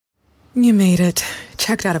You made it.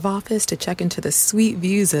 Checked out of office to check into the sweet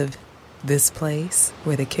views of this place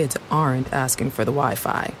where the kids aren't asking for the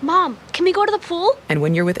Wi-Fi. Mom, can we go to the pool? And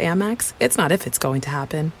when you're with Amex, it's not if it's going to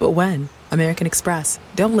happen, but when. American Express.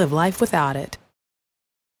 Don't live life without it.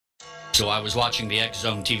 So I was watching the X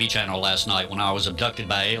Zone TV channel last night when I was abducted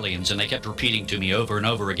by aliens, and they kept repeating to me over and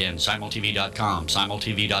over again, simultv.com,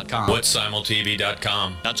 simultv.com. What's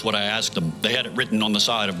simultv.com? That's what I asked them. They had it written on the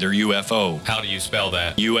side of their UFO. How do you spell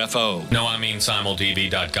that? UFO. No, I mean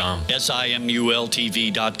simultv.com.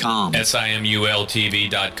 simultv.com.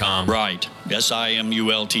 simultv.com. Right.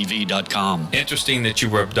 simultv.com. Interesting that you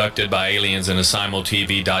were abducted by aliens in a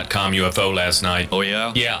simultv.com UFO last night. Oh,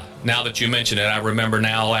 yeah? Yeah. Now that you mention it, I remember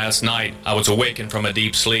now last night I was awakened from a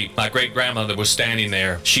deep sleep. My great-grandmother was standing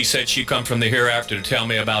there. She said she'd come from the hereafter to tell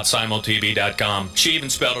me about simultv.com. She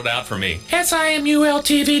even spelled it out for me.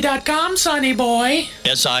 simultv.com, sonny boy.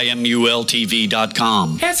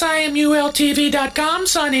 simultv.com. simultv.com,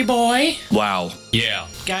 sonny boy. Wow. Yeah.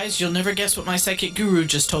 Guys, you'll never guess what my psychic guru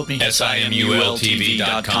just told me.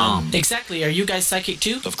 simultv.com. Exactly. Are you guys psychic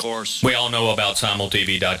too? Of course. We all know about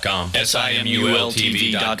simultv.com.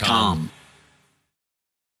 simultv.com.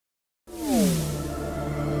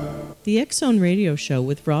 The X Zone Radio Show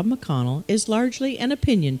with Rob McConnell is largely an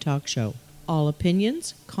opinion talk show. All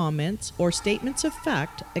opinions, comments, or statements of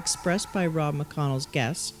fact expressed by Rob McConnell's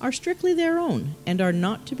guests are strictly their own and are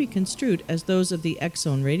not to be construed as those of the X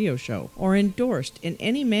Zone Radio Show or endorsed in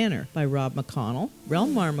any manner by Rob McConnell,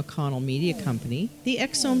 Relmar McConnell Media Company, the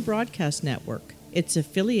X Zone Broadcast Network, its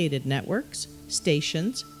affiliated networks,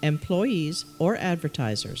 stations, employees, or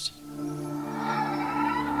advertisers.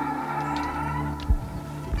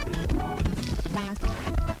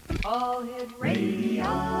 All Hit Radio.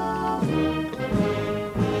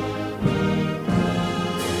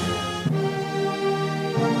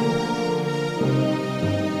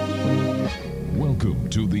 Welcome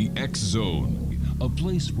to the X Zone, a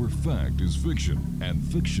place where fact is fiction and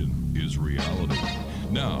fiction is reality.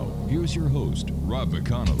 Now, here's your host, Rob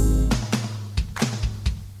McConnell.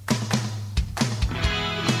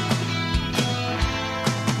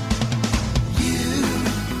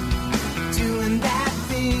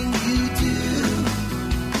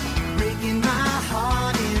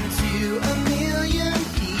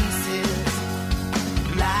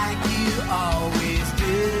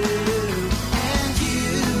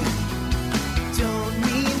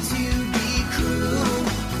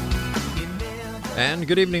 And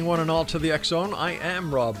good evening, one and all, to the X Zone. I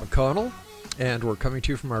am Rob McConnell, and we're coming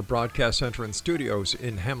to you from our broadcast center and studios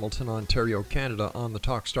in Hamilton, Ontario, Canada, on the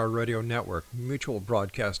Talkstar Radio Network, Mutual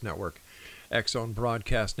Broadcast Network, X Zone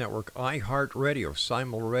Broadcast Network, iHeartRadio,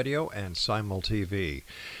 Simul Radio, and Simul TV.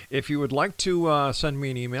 If you would like to send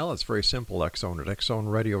me an email, it's very simple, xzone at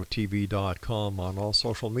xzoneradiotv.com, on all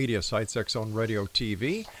social media sites, X Zone Radio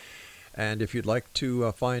TV. And if you'd like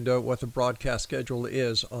to find out what the broadcast schedule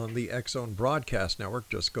is on the X Zone Broadcast Network,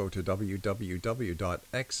 just go to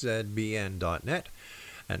www.xzbn.net.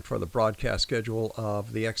 And for the broadcast schedule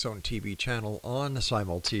of the X Zone TV channel on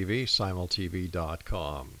Simul TV,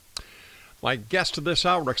 simultv.com. My guest this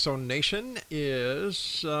hour, X Zone Nation,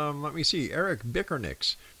 is, Eric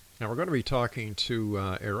BICKERNICKS. Now, we're going to be talking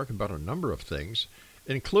to Eric about a number of things,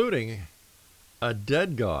 including a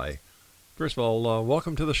dead guy. First of all,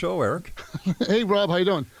 welcome to the show, Eric. Hey, Rob, how you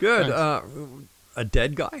doing? Good. A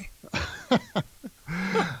dead guy?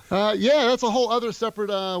 Yeah, that's a whole other separate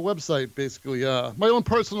website, basically. My own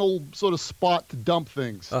personal sort of spot to dump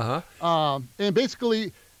things. And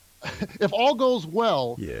basically, if all goes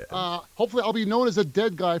well, hopefully I'll be known as a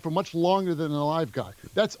dead guy for much longer than an alive guy.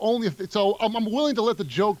 That's only so I'm willing to let the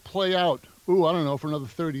joke play out. I don't know, for another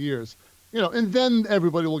 30 years. And then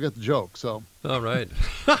everybody will get the joke. So. All right.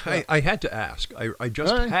 I had to ask. I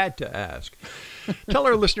just had to ask. Tell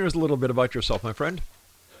our listeners a little bit about yourself, my friend.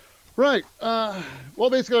 Right. Well,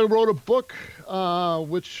 basically, I wrote a book,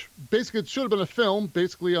 which basically it should have been a film.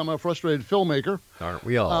 Basically, I'm a frustrated filmmaker. Aren't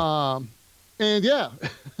we all? And yeah.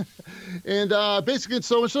 And basically,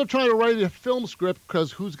 so instead of trying to write a film script,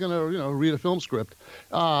 because who's going to, read a film script,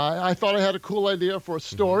 I thought I had a cool idea for a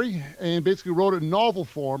story, and basically wrote it in novel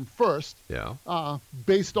form first. Yeah.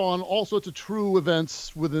 Based on all sorts of true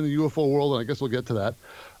events within the UFO world, and I guess we'll get to that.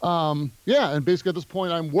 And basically at this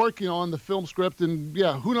point, I'm working on the film script, and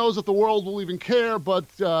who knows if the world will even care, but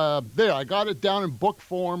there, I got it down in book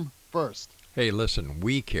form first. Hey, listen,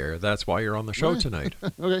 we care. That's why you're on the show tonight.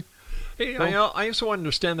 Okay. Hey, I also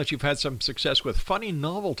understand that you've had some success with funny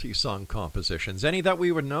novelty song compositions. Any that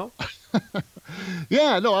we would know? I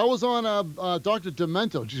was on Dr.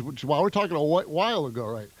 Demento, which, wow, we're talking a while ago,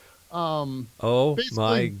 right? Oh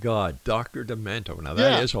my God, Dr. Demento. Now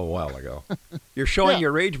that is a while ago. You're showing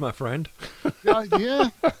your age, my friend. Yeah.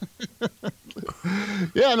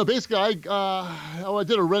 Yeah, no, basically I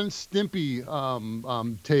did a Ren Stimpy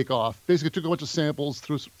takeoff. Basically took a bunch of samples,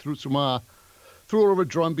 threw it over a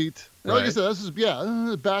drum beat. Right. Like I said, this is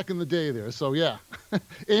back in the day there. So yeah.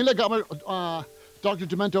 And I got my Dr.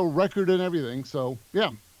 Demento record and everything. So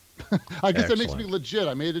yeah. I guess that makes me legit.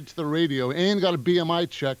 I made it to the radio and got a BMI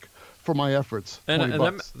check for my efforts.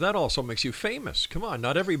 And that also makes you famous. Come on,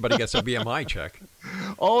 not everybody gets a BMI check.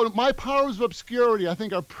 Oh, my powers of obscurity, I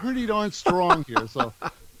think, are pretty darn strong here. So,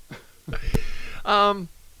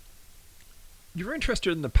 you're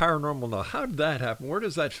interested in the paranormal now. How did that happen? Where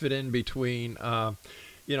does that fit in between,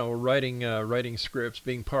 writing scripts,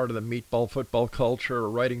 being part of the meatball football culture, or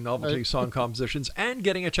writing novelty song compositions, and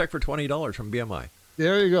getting a check for $20 from BMI?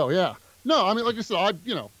 There you go. Yeah. No, I mean, like I said,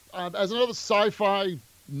 as another sci-fi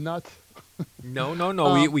nut.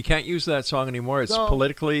 No. We can't use that song anymore. It's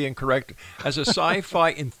politically incorrect. As a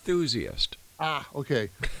sci-fi enthusiast. Okay.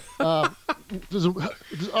 All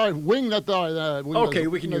right, wing that. Okay,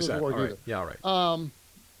 we can use that. All right. Yeah, all right.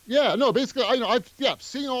 Yeah, no, basically, I've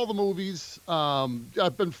seen all the movies.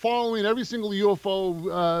 I've been following every single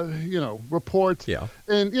UFO, report. Yeah.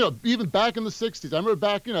 And, even back in the 60s. I remember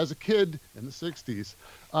back, as a kid in the 60s,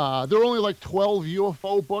 there were only like 12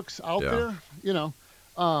 UFO books out there,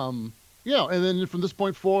 and then from this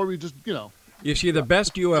point forward, we just, You see, the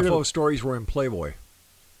best UFO stories were in Playboy.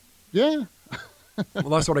 Yeah. Well,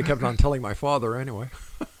 that's what I kept on telling my father anyway.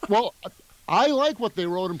 Well, I like what they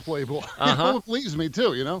wrote in Playboy. It pleased me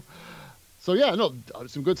too, So yeah, no,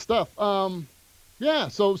 some good stuff. So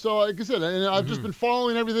like I said, and I've just been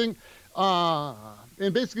following everything,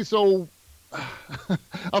 and basically, so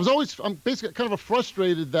I'm basically kind of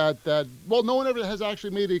frustrated that no one ever has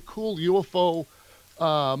actually made a cool UFO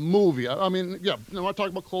movie. I mean, I'm not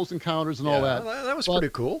talking about Close Encounters and all that. That was pretty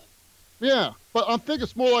cool. Yeah, but I think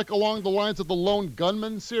it's more like along the lines of the Lone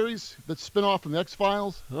Gunman series that's spin-off from the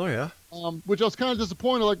X-Files. Oh, yeah. Which I was kind of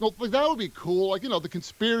disappointed. Like that would be cool. Like, the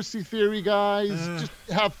conspiracy theory guys, just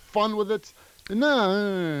have fun with it.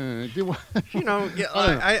 No.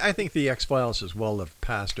 I think the X-Files as well have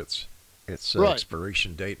passed its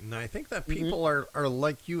expiration date. And I think that people are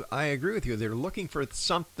like you. I agree with you. They're looking for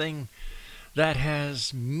something that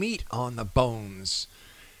has meat on the bones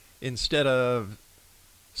instead of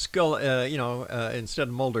instead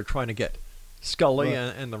of Mulder trying to get Scully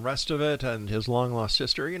and the rest of it and his long-lost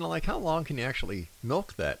sister, how long can you actually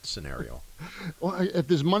milk that scenario? Well, if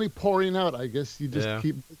there's money pouring out, I guess you just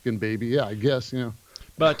keep milking, baby. Yeah, I guess,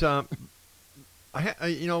 But,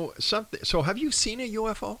 something. So have you seen a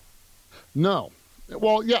UFO? No.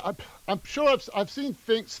 Well, yeah, I'm sure I've seen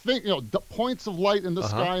things, points of light in the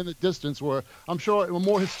sky in the distance where I'm sure a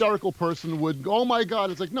more hysterical person would go, oh my God,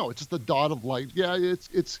 it's like, no, it's just a dot of light. Yeah,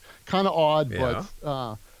 it's kind of odd,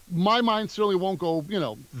 but my mind certainly won't go,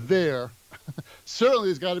 there. Certainly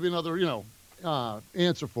there's got to be another,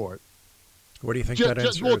 answer for it. What do you think that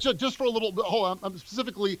answer is? Just for a little bit, hold on, I'm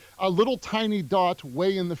specifically a little tiny dot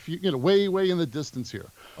way in the, way in the distance here.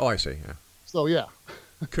 Oh, I see, yeah. So, yeah.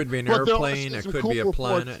 Could be an airplane. It could be a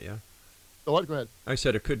planet. Yeah. Oh, what? Go ahead. I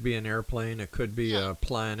said it could be an airplane. It could be a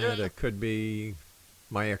planet. Yeah. It could be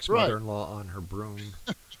my ex-mother-in-law on her broom.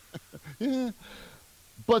 Yeah.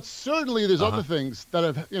 But certainly there's other things that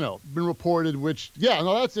have, been reported, which,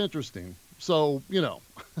 that's interesting. So, I'm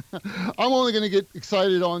only going to get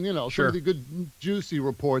excited on, some of the good, juicy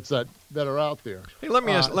reports that are out there. Hey, let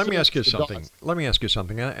me ask you something. Let me ask you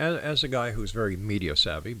something. As a guy who's very media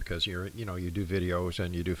savvy, because you do videos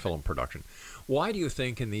and you do film production, why do you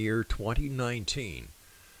think in the year 2019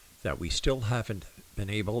 that we still haven't been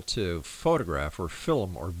able to photograph or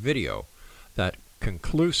film or video that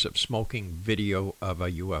conclusive smoking video of a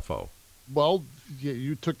UFO? Well,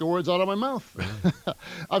 you took the words out of my mouth.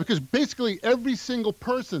 Because basically every single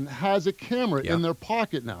person has a camera in their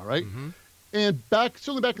pocket now, right? Mm-hmm. And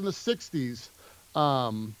certainly back in the 60s,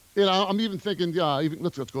 I'm even thinking,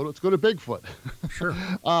 let's go to Bigfoot. Sure.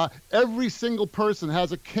 Every single person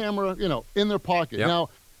has a camera, in their pocket. Yep. Now,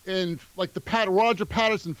 in like the Roger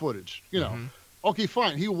Patterson footage, okay,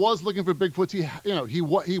 fine. He was looking for Bigfoot.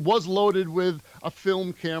 He was loaded with a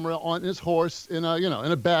film camera on his horse in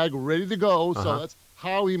a bag ready to go. So that's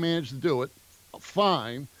how he managed to do it.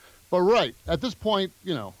 Fine. But at this point,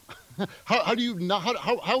 how do you not,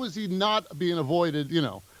 how is he not being avoided,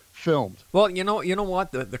 filmed? Well, you know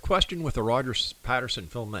what? The question with the Roger Patterson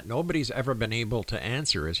film that nobody's ever been able to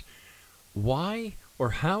answer is why or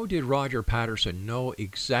how did Roger Patterson know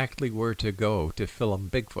exactly where to go to film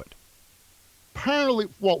Bigfoot? apparently,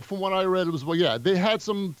 well, from what I read, it was, they had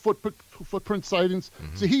some footprint sightings.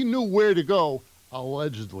 Mm-hmm. So he knew where to go,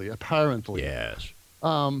 allegedly, apparently. Yes.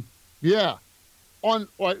 Yeah. On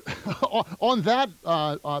that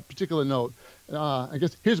particular note, I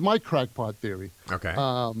guess here's my crackpot theory. Okay.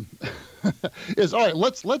 Is all right.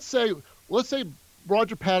 Let's say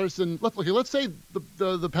Roger Patterson. Let's say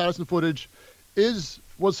the Patterson footage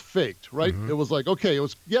was faked, right? Mm-hmm. It was like, okay, it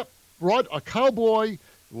was a cowboy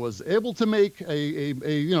was able to make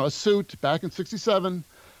a suit back in '67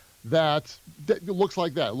 that looks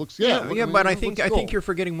like that. It looks but I think you're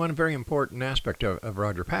forgetting one very important aspect of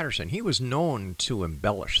Roger Patterson. He was known to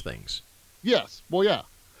embellish things. Yes. Well, yeah.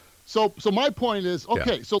 So my point is,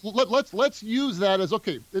 okay, so let's use that as,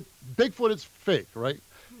 okay, Bigfoot is fake, right?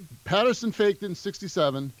 Patterson faked in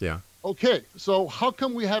 '67. Yeah. Okay, so how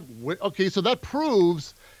come we have, so that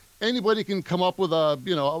proves anybody can come up with a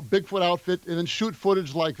Bigfoot outfit and then shoot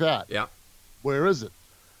footage like that. Yeah. Where is it?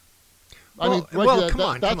 Come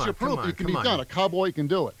on. That's your proof. It can be done. A cowboy can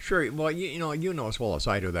do it. Sure. Well, you know as well as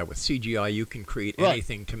I do that with CGI, you can create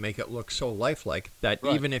anything to make it look so lifelike that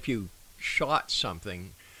even if you shot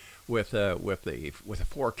something with a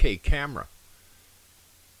 4K camera,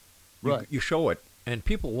 you show it, and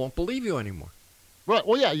people won't believe you anymore. Right.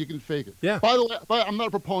 Well, yeah, you can fake it. Yeah. By the way, I'm not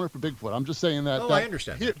a proponent for Bigfoot. I'm just saying that. I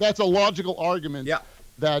understand. That's a logical argument. Yeah.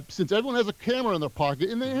 That since everyone has a camera in their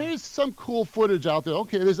pocket, and here's some cool footage out there.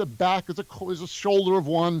 Okay, there's a back, there's a shoulder of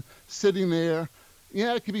one sitting there.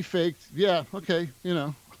 Yeah, it could be faked. Yeah. Okay.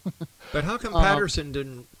 But how come Patterson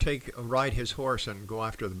didn't ride his horse and go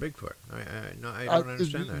after the Bigfoot? I don't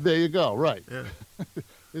understand that. There you go. Right. Yeah.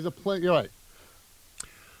 There's a play. You're right.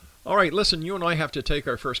 All right, listen, you and I have to take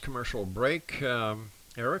our first commercial break.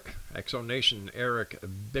 Eric, Exo Nation, Eric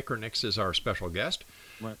BICKERNICKS is our special guest.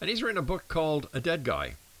 Right. And he's written a book called A Dead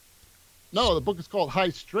Guy. No, the book is called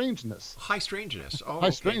High Strangeness. High Strangeness. Oh,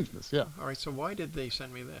 High Strangeness, yeah. All right, so why did they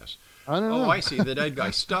send me this? I don't know. Oh, I see. The Dead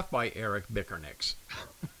Guy, stuff by Eric BICKERNICKS.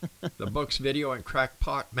 The book's video and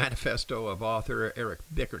crackpot manifesto of author Eric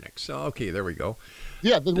BICKERNICKS. Okay, there we go.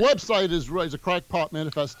 Yeah, the website is a crackpot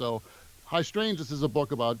manifesto. High Strangeness is a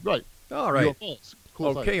book about, All right. UFOs.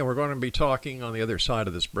 Cool okay, and we're going to be talking on the other side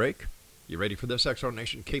of this break. You ready for this, Exo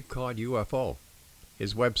Nation? Cape Cod UFO.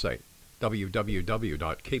 His website,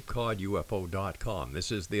 www.capecodufo.com.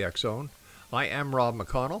 This is the X-Zone. I am Rob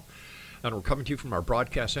McConnell, and we're coming to you from our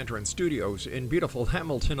broadcast center and studios in beautiful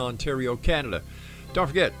Hamilton, Ontario, Canada. Don't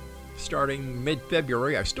forget, starting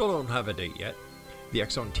mid-February, I still don't have a date yet, the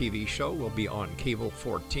X-Zone TV show will be on Cable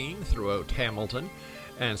 14 throughout Hamilton.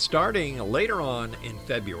 And starting later on in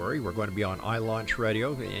February, we're going to be on iLaunch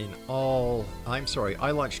Radio iLaunch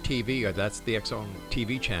TV, that's the X-Zone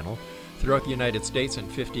TV channel, throughout the United States and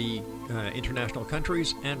 50 international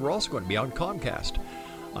countries, and we're also going to be on Comcast.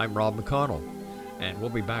 I'm Rob McConnell, and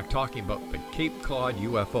we'll be back talking about the Cape Cod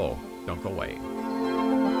UFO. Don't go away.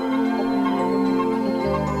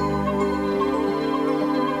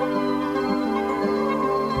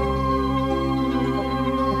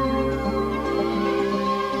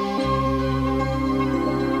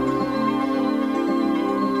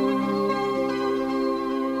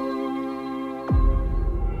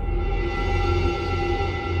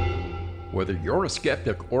 Whether you're a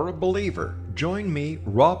skeptic or a believer, join me,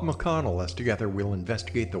 Rob McConnell, as together we'll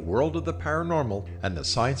investigate the world of the paranormal and the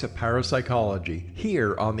science of parapsychology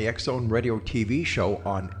here on the X-Zone Radio TV show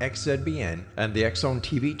on XZBN and the X-Zone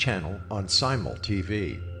TV channel on Simul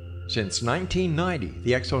TV. Since 1990,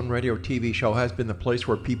 the X-Zone Radio TV show has been the place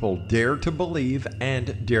where people dare to believe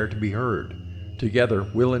and dare to be heard. Together,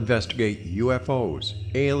 we'll investigate UFOs,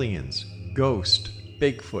 aliens, ghosts,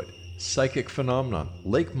 Bigfoot, psychic phenomenon,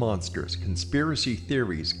 lake monsters, conspiracy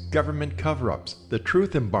theories, government cover-ups, the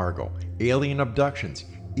truth embargo, alien abductions,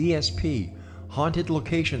 ESP, haunted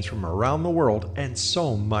locations from around the world, and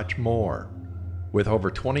so much more. With over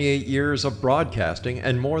 28 years of broadcasting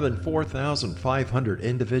and more than 4,500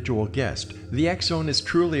 individual guests, the X-Zone is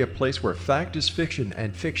truly a place where fact is fiction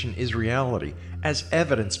and fiction is reality, as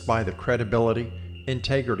evidenced by the credibility,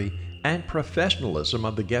 integrity, and professionalism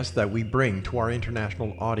of the guests that we bring to our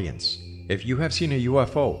international audience. If you have seen a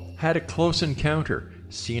UFO, had a close encounter,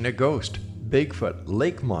 seen a ghost, Bigfoot,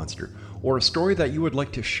 lake monster, or a story that you would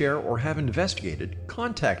like to share or have investigated,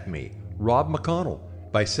 contact me, Rob McConnell,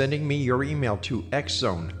 by sending me your email to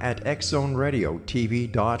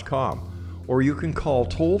xzone@xzoneradiotv.com, or you can call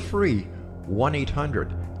toll-free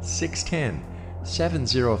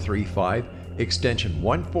 1-800-610-7035, extension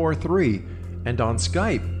 143, and on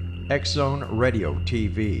Skype, X-Zone Radio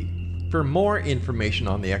TV. For more information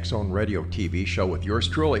on the X-Zone Radio TV show with yours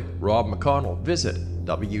truly, Rob McConnell, visit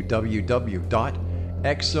www.xzbn.com.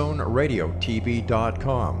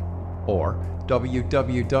 xzoneradiotv.com or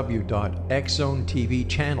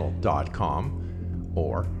www.xzonetvchannel.com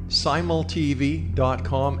or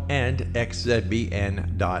simultv.com and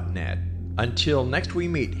xzbn.net. Until next we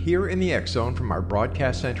meet here in the X Zone from our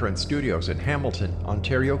broadcast center and studios in Hamilton,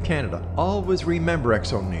 Ontario, Canada, always remember, X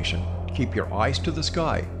Zone Nation, keep your eyes to the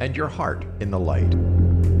sky and your heart in the light.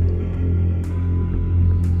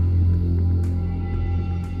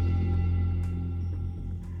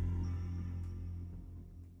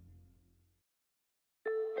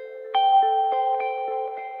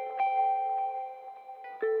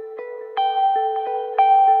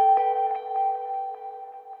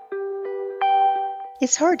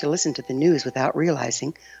 It's hard to listen to the news without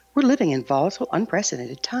realizing we're living in volatile,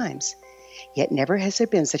 unprecedented times. Yet never has there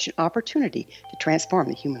been such an opportunity to transform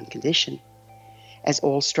the human condition. As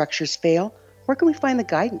old structures fail, where can we find the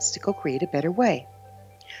guidance to co-create a better way?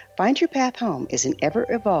 Find Your Path Home is an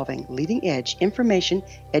ever-evolving, leading-edge information,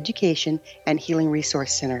 education, and healing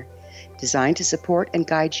resource center designed to support and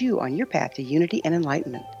guide you on your path to unity and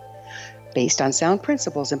enlightenment. Based on sound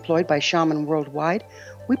principles employed by shaman worldwide,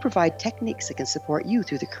 we provide techniques that can support you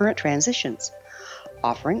through the current transitions,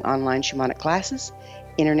 offering online shamanic classes,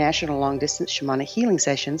 international long-distance shamanic healing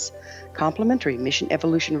sessions, complimentary Mission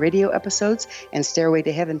Evolution radio episodes and Stairway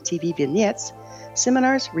to Heaven TV vignettes,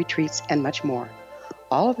 seminars, retreats, and much more.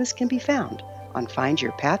 All of this can be found on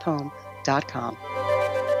findyourpathhome.com.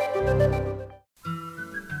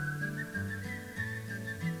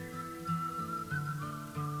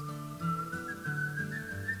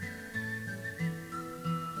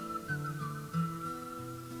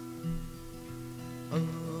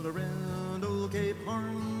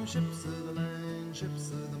 Ships of the line, ships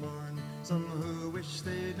of the morn. Some who wish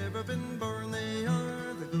they'd never been born, they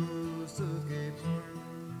are the ghosts of Cape Horn.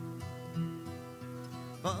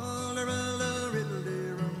 All-a-rilla,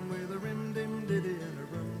 riddle-de-rum, with a rim-dim-diddy and a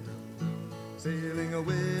rum-dum-dum. Sailing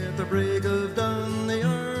away at the break of dawn, they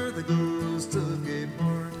are the ghosts of Cape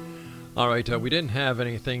Horn. All right, we didn't have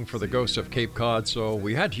anything for the Ghost of Cape Cod, so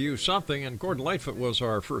we had to use something, and Gordon Lightfoot was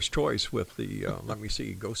our first choice with the,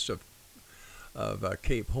 Ghost of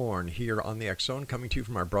Cape Horn here on the X Zone, coming to you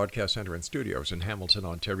from our broadcast center and studios in Hamilton,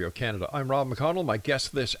 Ontario, Canada. I'm Rob McConnell. My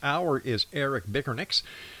guest this hour is Eric BICKERNICKS,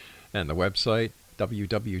 and the website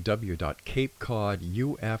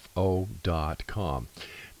www.capecodufo.com.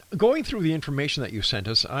 Going through the information that you sent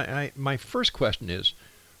us, my first question is,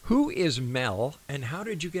 who is Mel, and how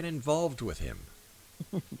did you get involved with him?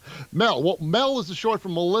 Mel. Well, Mel is the short for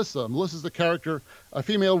Melissa. Melissa's the character, a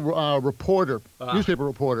female reporter, newspaper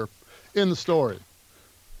reporter in the story.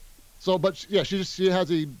 So, but yeah, she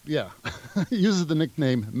has uses the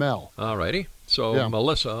nickname Mel. Alrighty. So, yeah.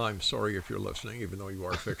 Melissa, I'm sorry if you're listening, even though you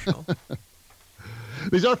are fictional.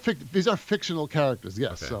 These are fictional characters,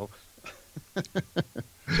 yes. Okay.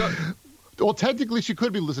 So, well, technically, she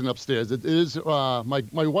could be listening upstairs. It is my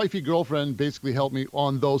wifey girlfriend basically helped me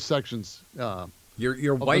on those sections.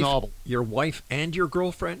 Your wife, your wife and your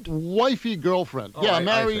girlfriend? Wifey girlfriend. Oh, yeah,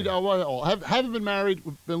 married. Haven't been married.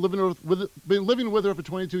 Been living with her for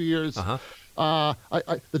 22 years. The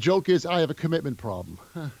joke is I have a commitment problem.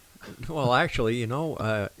 Well, actually,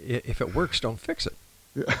 if it works, don't fix it.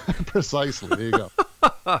 Yeah, precisely. There you go.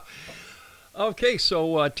 Okay,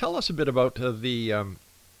 so tell us a bit about the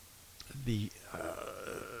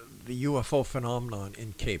UFO phenomenon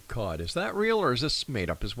in Cape Cod. Is that real, or is this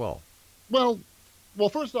made up as well? Well,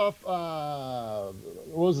 first off, what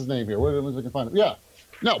was his name here? Where was I can find him? Yeah.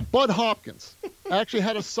 No, Bud Hopkins actually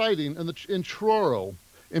had a sighting in Truro,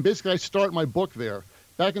 and basically I start my book there.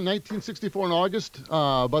 Back in 1964 in August,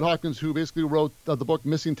 Bud Hopkins, who basically wrote the book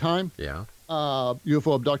Missing Time,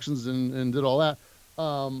 UFO abductions and did all that.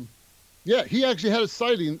 He actually had a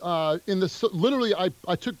sighting literally I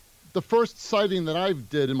took the first sighting that I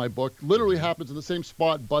did in my book, literally happens in the same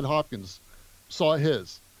spot Bud Hopkins saw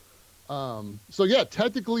his.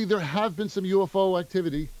 Technically there have been some UFO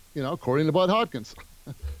activity, according to Bud Hopkins,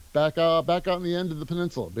 back out in the end of the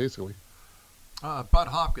peninsula, basically. Bud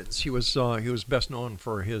Hopkins, he was best known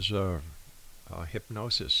for his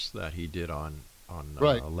hypnosis that he did on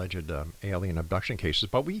alleged alien abduction cases.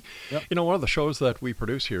 But one of the shows that we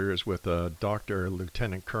produce here is with Dr.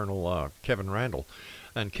 Lieutenant Colonel Kevin Randall,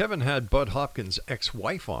 and Kevin had Bud Hopkins'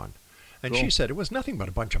 ex-wife on, and she said it was nothing but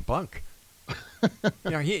a bunch of bunk.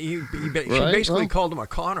 She basically called him a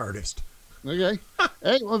con artist. Okay.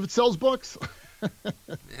 Hey, well, if it sells books.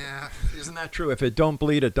 Yeah, isn't that true? If it don't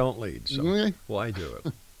bleed, it don't lead. So why do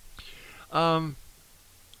it?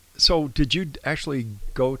 So did you actually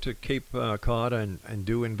go to Cape Cod and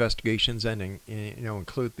do investigations and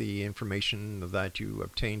include the information that you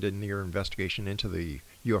obtained in your investigation into the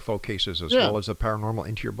UFO cases as well as the paranormal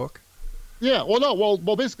into your book? Yeah, well,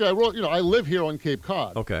 basically, I wrote. I live here on Cape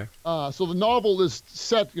Cod. Okay. So the novel is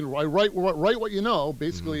set. I write what you know,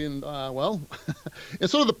 basically, and and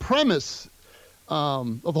sort of the premise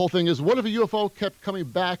of the whole thing is: what if a UFO kept coming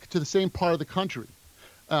back to the same part of the country?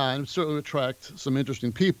 And it would certainly attract some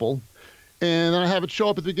interesting people. And then I have it show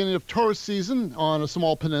up at the beginning of tourist season on a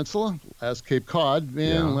small peninsula as Cape Cod,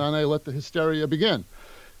 and then I let the hysteria begin.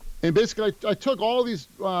 And basically, I took all these,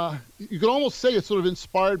 you could almost say it's sort of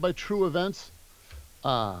inspired by true events.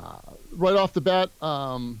 Right off the bat,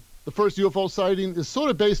 the first UFO sighting is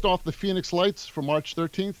sort of based off the Phoenix Lights from March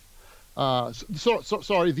 13th.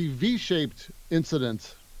 Sorry, the V-shaped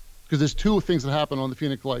incident, because there's two things that happen on the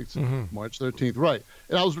Phoenix Lights, March 13th, right.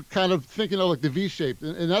 And I was kind of thinking of like the V-shaped,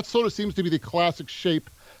 and that sort of seems to be the classic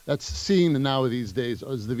shape that's seen now these days,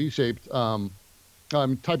 is the V-shaped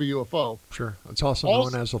type of UFO. Sure. It's also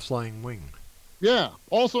known as a flying wing. Yeah.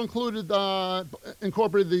 Also incorporated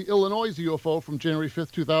the Illinois UFO from January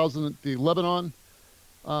 5th, 2000, the Lebanon.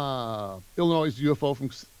 Illinois UFO from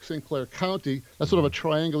St. Clair County. That's sort of a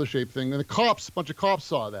triangular shaped thing. And a bunch of cops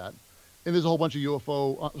saw that. And there's a whole bunch of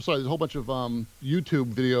there's a whole bunch of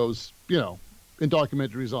YouTube videos, and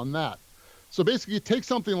documentaries on that. So basically, you take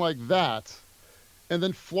something like that and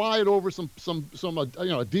then fly it over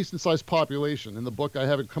a decent-sized population. In the book, I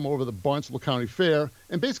have it come over the Barnstable County Fair,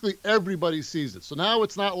 and basically everybody sees it. So now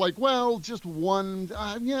it's not like, well, just one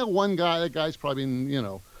guy. That guy's probably,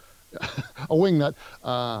 a wingnut.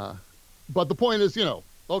 But the point is,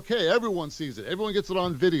 okay, everyone sees it. Everyone gets it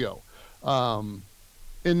on video. And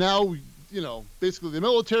now, basically the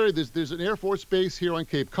military, there's an Air Force base here on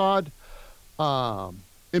Cape Cod.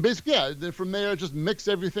 And basically, then from there, just mix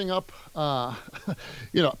everything up.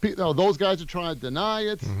 Those guys are trying to deny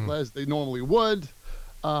it, as they normally would.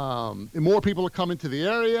 And more people are coming to the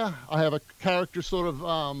area. I have a character sort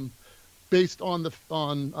of based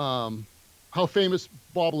on how famous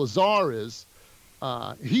Bob Lazar is.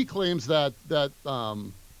 He claims that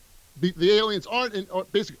the aliens aren't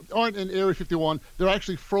in Area 51. They're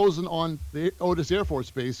actually frozen on the Otis Air Force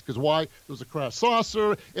Base. Because why? There was a crash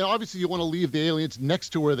saucer, and obviously you want to leave the aliens next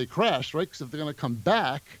to where they crashed, right? Because if they're going to come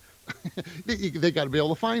back, they got to be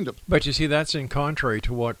able to find them. But you see, that's in contrary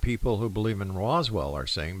to what people who believe in Roswell are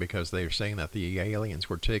saying, because they're saying that the aliens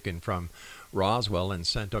were taken from Roswell and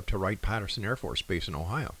sent up to Wright-Patterson Air Force Base in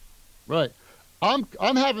Ohio. Right. I'm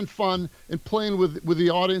having fun and playing with the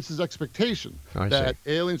audience's expectation that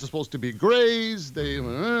aliens are supposed to be grays. They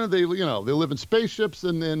live in spaceships,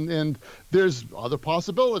 and there's other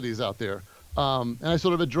possibilities out there. And I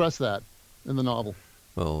sort of address that in the novel.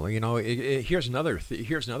 Well, here's another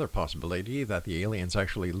possibility, that the aliens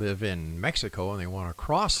actually live in Mexico and they want to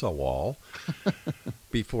cross the wall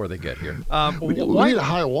before they get here. We need a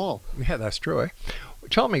higher wall. Yeah, that's true.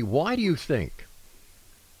 Tell me, why do you think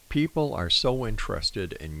people are so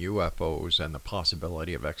interested in UFOs and the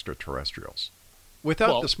possibility of extraterrestrials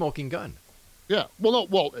without the smoking gun? Yeah.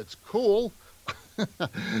 Well, it's cool.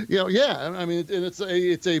 Yeah. I mean, and it's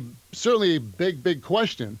certainly a big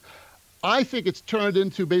question. I think it's turned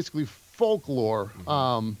into basically folklore,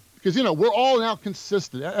 because we're all now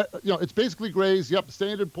consistent. It's basically grays. Yep,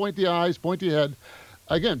 standard pointy eyes, pointy head.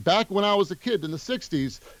 Again, back when I was a kid in the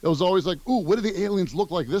 60s, it was always like, ooh, what do the aliens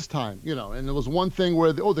look like this time? And there was one thing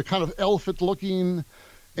where, they're kind of elephant-looking.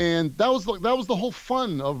 And that was the whole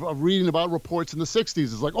fun of reading about reports in the 60s.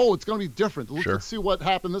 It's like, oh, it's going to be different. Let's see what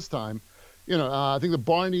happened this time. I think the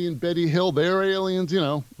Barney and Betty Hill, their aliens,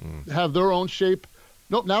 have their own shape.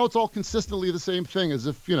 Nope, now it's all consistently the same thing, as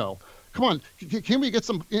if, come on, can we get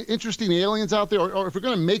some interesting aliens out there? Or if we're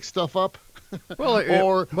going to make stuff up,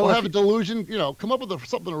 or have a delusion, come up with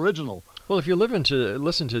something original. Well, if you listen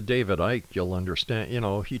to David Icke, you'll understand,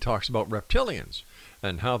 he talks about reptilians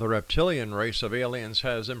and how the reptilian race of aliens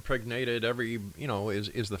has impregnated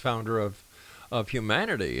is the founder of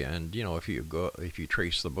humanity. And, if you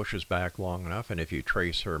trace the Bushes back long enough, and if you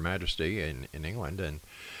trace Her Majesty in England and,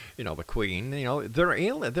 the Queen,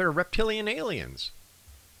 they're reptilian aliens.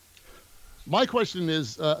 My question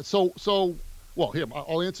is, well, here,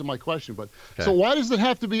 I'll answer my question, but so why does it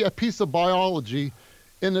have to be a piece of biology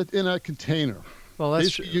in a container? Well,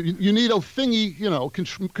 that's you need a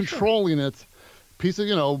thingy, controlling it. Piece of,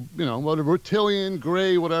 whatever, reptilian,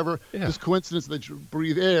 gray, whatever. Yeah. Just coincidence that you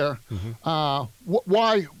breathe air. Why?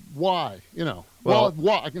 Why? Why?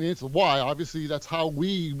 I can answer why. Obviously, that's how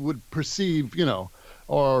we would perceive,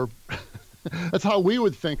 or That's how we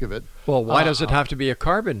would think of it. Well, why does it have to be a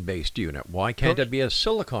carbon-based unit? Why can't it be a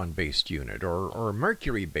silicon-based unit or a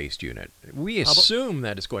mercury-based unit? We assume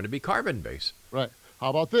that it's going to be carbon-based. Right. How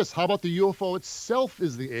about this? How about the UFO itself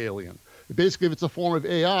is the alien? Basically, if it's a form of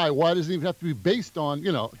AI, why does it even have to be based on,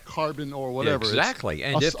 carbon or whatever? Exactly.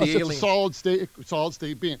 It's a solid state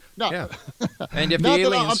being. Now, yeah. And if not the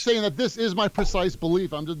aliens... that I'm saying that this is my precise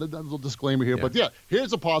belief. I'm just a little disclaimer here. Yeah. But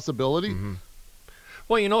here's a possibility. Mm-hmm.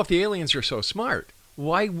 Well, if the aliens are so smart,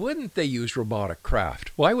 why wouldn't they use robotic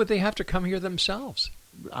craft? Why would they have to come here themselves?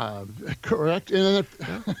 Correct. And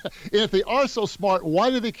if they are so smart, why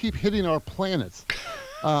do they keep hitting our planets?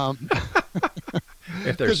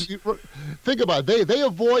 Think about it. They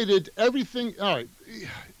avoided everything. All right.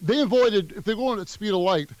 They avoided, if they're going at the speed of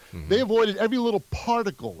light, they avoided every little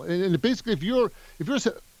particle. And basically, if you're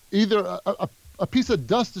either a piece of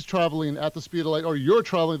dust is traveling at the speed of light or you're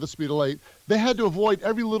traveling at the speed of light, they had to avoid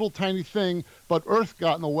every little tiny thing, but Earth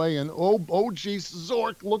got in the way. And oh geez,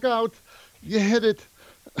 Zork, look out. You hit it.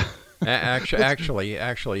 Actually,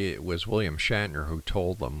 it was William Shatner who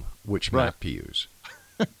told them which map to use.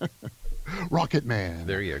 Rocket Man.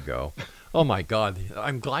 There you go. Oh my God!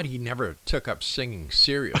 I'm glad he never took up singing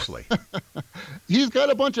seriously. He's got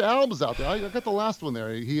a bunch of albums out there. I got the last one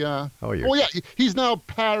there. He's now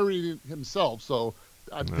parodying himself. So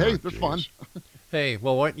hey, they're fun. Hey,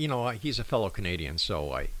 well, he's a fellow Canadian,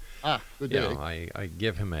 so good day. I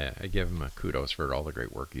give him a kudos for all the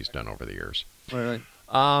great work he's done over the years. Right.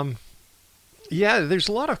 Yeah, there's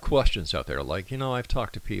a lot of questions out there. Like, I've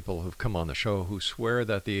talked to people who've come on the show who swear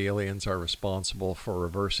that the aliens are responsible for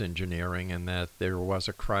reverse engineering and that there was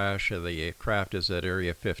a crash. The craft is at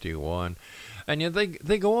Area 51. And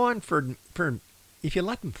they go on for if you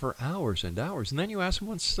let them for hours and hours, and then you ask them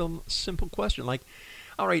one simple question like,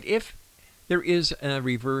 all right, if there is a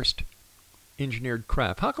reversed engineered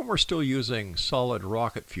craft, how come we're still using solid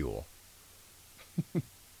rocket fuel?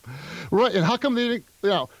 Right, and how come they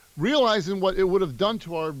didn't, realizing what it would have done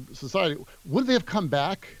to our society, wouldn't they have come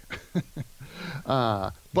back?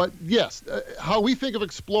 But yes, how we think of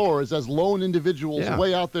explorers as lone individuals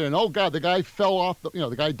way out there, and oh God, the guy fell off,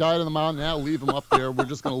 the guy died on the mountain, now leave him up there, we're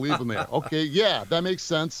just going to leave him there. Okay, yeah, that makes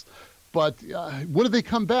sense. But when did they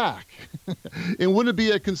come back? And wouldn't it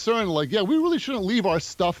be a concern like, we really shouldn't leave our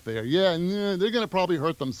stuff there. Yeah, and they're going to probably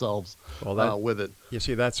hurt themselves with it. You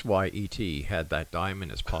see, that's why E.T. had that dime in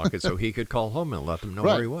his pocket so he could call home and let them know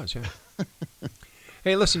where he was. Yeah.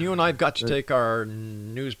 Hey, listen, you and I have got to take our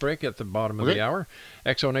news break at the bottom of the hour.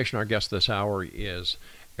 Exonation, our guest this hour is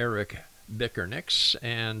Eric BICKERNICKS,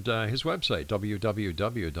 and his website,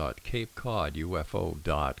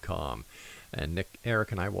 www.capecodufo.com. And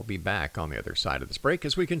Eric and I will be back on the other side of this break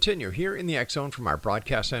as we continue here in the X Zone from our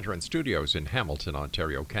broadcast center and studios in Hamilton,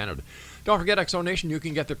 Ontario, Canada. Don't forget, Exonation, you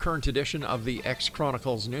can get the current edition of the X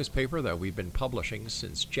Chronicles newspaper that we've been publishing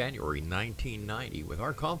since January 1990 with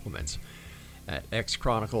our compliments at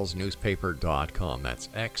xchroniclesnewspaper.com. That's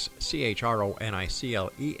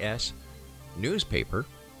XCHRONICLES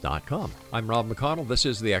newspaper.com. I'm Rob McConnell. This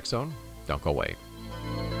is the X Zone. Don't go away.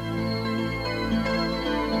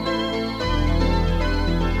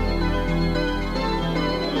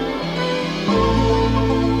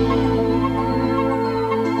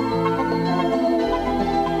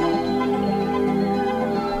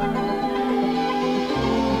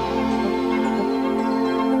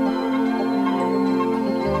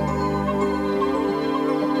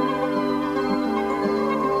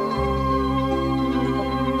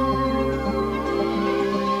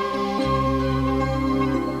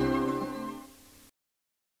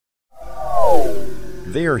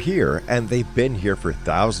 They are here, and they've been here for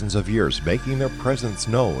thousands of years, making their presence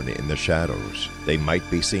known in the shadows. They might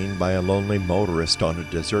be seen by a lonely motorist on a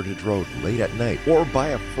deserted road late at night, or by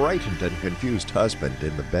a frightened and confused husband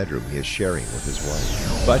in the bedroom he is sharing with his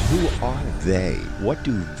wife. But who are they? What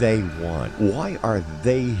do they want? Why are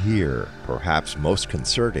they here? Perhaps most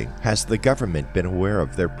concerning, has the government been aware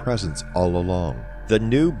of their presence all along? The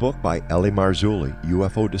new book by Ellie Marzulli,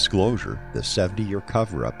 UFO Disclosure, the 70-year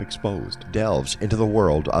cover-up exposed, delves into the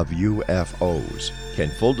world of UFOs. Can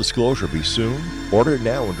full disclosure be soon? Order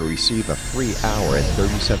now and receive a free hour and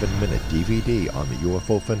 37-minute DVD on the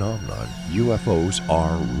UFO phenomenon. UFOs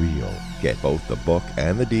are real. Get both the book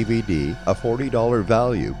and the DVD, a $40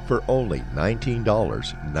 value, for only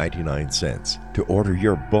 $19.99. To order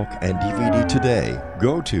your book and DVD today,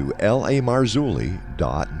 go to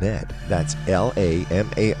lamarzulli.net. That's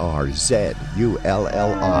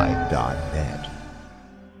LAMARZULLI.net.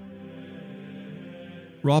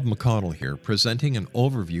 Rob McConnell here, presenting an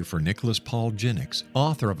overview for Nicholas Paul Jennings,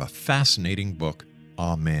 author of a fascinating book,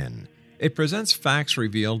 Amen. It presents facts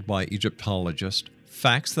revealed by Egyptologists,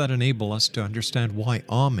 facts that enable us to understand why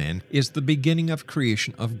Amen is the beginning of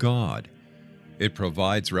creation of God. It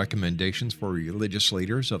provides recommendations for religious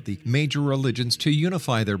leaders of the major religions to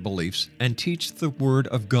unify their beliefs and teach the Word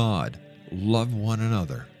of God. Love one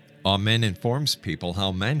another. Amen informs people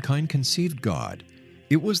how mankind conceived God.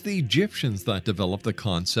 It was the Egyptians that developed the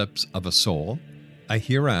concepts of a soul, a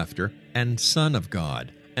hereafter, and Son of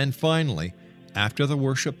God. And finally, after the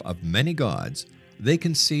worship of many gods, they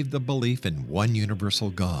conceived the belief in one universal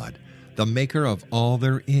God, the maker of all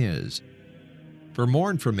there is. For more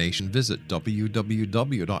information, visit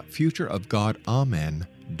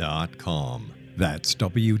www.futureofgodamen.com. That's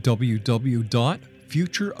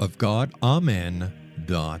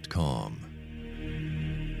www.futureofgodamen.com.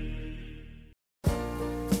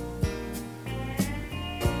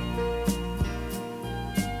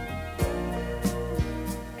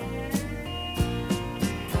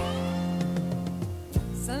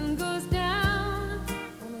 Sun goes down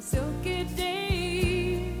on a silky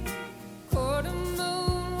day, quarter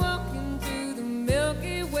moon walking through the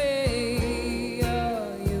Milky Way.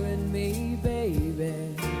 Oh, you and me,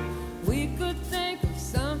 baby, we could think of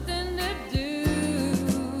something to do.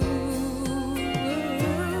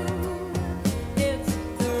 It's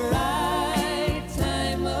the right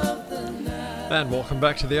time of the night. And welcome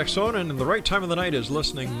back to the X Zone. And the right time of the night is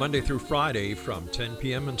listening Monday through Friday from 10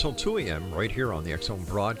 p.m. until 2 a.m. right here on the X Zone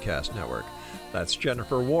Broadcast Network. That's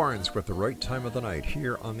Jennifer Warrens with the right time of the night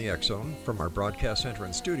here on the X Zone from our broadcast center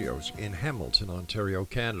and studios in Hamilton, Ontario,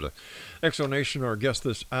 Canada. X Zone Nation, our guest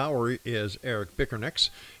this hour is Eric BICKERNICKS.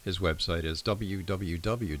 His website is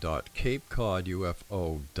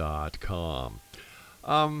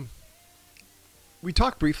www.capecodufo.com. We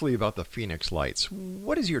talked briefly about the Phoenix Lights.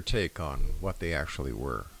 What is your take on what they actually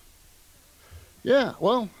were? Yeah,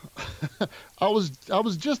 well, I was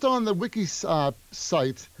just on the wiki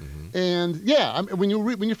site, and yeah, I mean,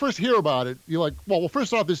 when you first hear about it, you're like, well,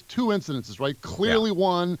 first off, there's two incidences, right? Clearly,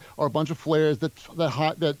 one are a bunch of flares that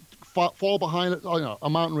fall behind a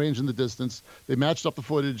mountain range in the distance. They matched up the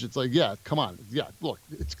footage. It's like, yeah, come on, yeah, look,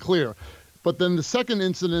 it's clear. But then the second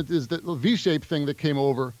incident is the V-shaped thing that came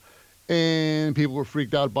over, and people were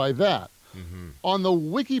freaked out by that. On the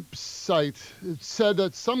wiki site, it said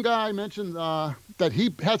that some guy mentioned that he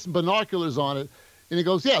had some binoculars on it, and he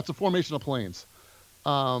goes, yeah, it's a formation of planes.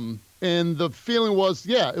 And the feeling was,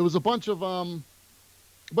 yeah, it was a bunch of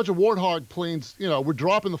Warthog planes, were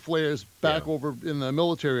dropping the flares back over in the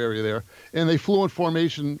military area there, and they flew in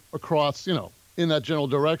formation across, in that general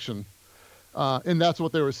direction, and that's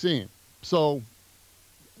what they were seeing. So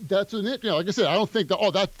that's like I said, I don't think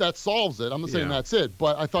that solves it. I'm not saying that's it,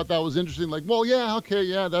 but I thought that was interesting. Like, well, yeah, okay,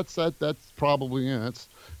 yeah, that's probably,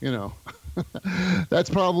 that's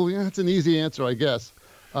probably, that's an easy answer, I guess.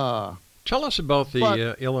 Tell us about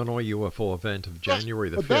the Illinois UFO event of January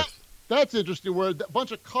the 5th. That's interesting, where a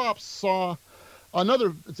bunch of cops saw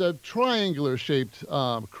it's a triangular shaped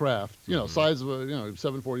craft, size of a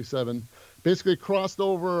 747, basically crossed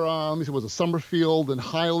over, it was a Summerfield and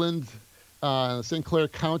Highland, St. Clair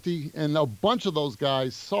County, and a bunch of those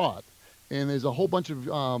guys saw it. And there's a whole bunch of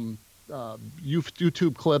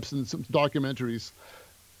YouTube clips and some documentaries.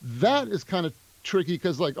 That is kind of tricky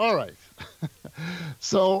because, all right.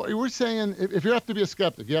 So we're saying if you have to be a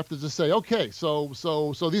skeptic, you have to just say, okay, so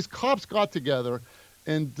these cops got together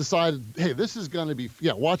and decided, hey, this is going to be,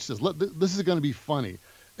 watch this. This is going to be funny.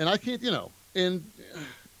 And I can't, and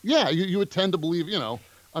you would tend to believe,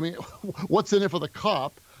 I mean, what's in it for the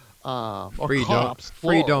cop? Free donuts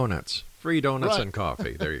right. And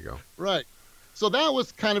coffee. There you go. Right. So that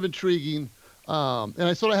was kind of intriguing. And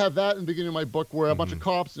I sort of have that in the beginning of my book where a bunch of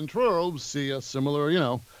cops in Truro see a similar,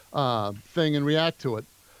 thing and react to it.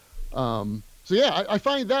 So yeah, I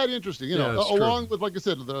find that interesting, along with, like I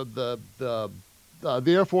said, the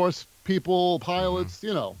Air Force people, pilots,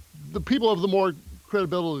 the people have the more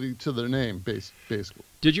credibility to their name, basically.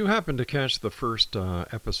 Did you happen to catch the first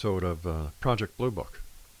episode of Project Blue Book?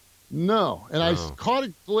 No, and I caught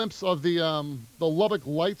a glimpse of the Lubbock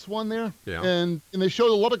Lights one there, and they show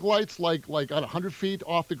the Lubbock Lights like at 100 feet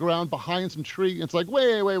off the ground behind some tree. And it's like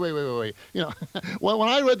wait. When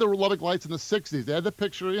I read the Lubbock Lights in the '60s, they had the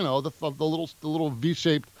picture, the little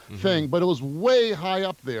V-shaped thing, but it was way high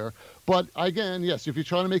up there. But again, yes, if you're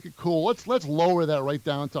trying to make it cool, let's lower that right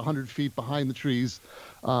down to 100 feet behind the trees,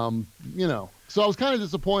 So I was kind of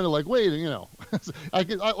disappointed. Like, wait, I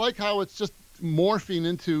like how it's just morphing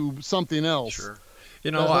into something else. Sure.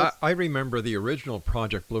 I remember the original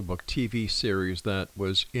Project Blue Book TV series that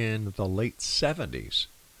was in the late 70s.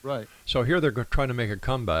 Right. So here they're trying to make a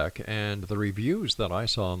comeback, and the reviews that I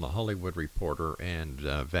saw on the Hollywood Reporter and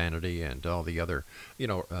Vanity and all the other,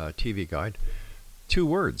 TV Guide, 2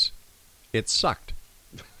 words: it sucked.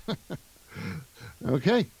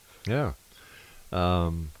 Okay. Yeah.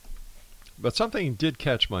 But something did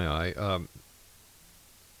catch my eye.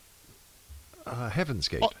 Heaven's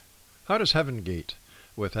Gate. Oh. How does Heaven's Gate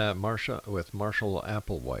with Marshall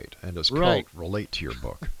Applewhite and his cult relate to your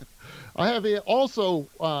book? I have also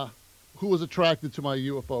who was attracted to my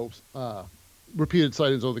UFO repeated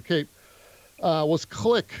sightings over the Cape was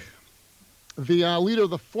Click, the leader of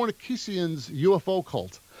the Fornications UFO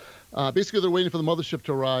cult. Basically, they're waiting for the mothership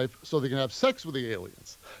to arrive so they can have sex with the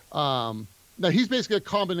aliens. Now, he's basically a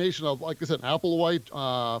combination of, like I said,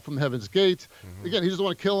 Applewhite from Heaven's Gate. Mm-hmm. Again, he doesn't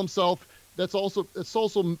want to kill himself. It's also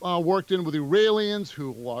worked in with the Raelians,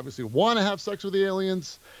 who obviously want to have sex with the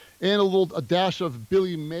aliens, and a dash of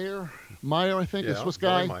Billy Meyer, I think, the Swiss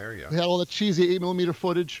guy. Billy Meyer, yeah. He had all that cheesy 8mm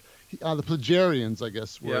footage. The Plagarians, I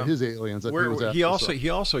guess, were his aliens. That he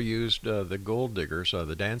also used the gold diggers,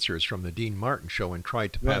 the dancers from the Dean Martin show, and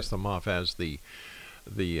tried to pass them off as the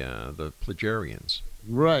Plagarians.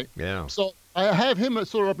 Right. Yeah. So I have him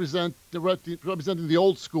sort of representing the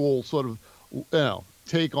old school sort of,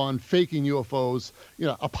 take on faking UFOs.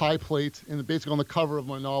 A pie plate, and basically on the cover of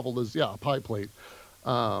my novel is a pie plate,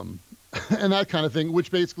 and that kind of thing,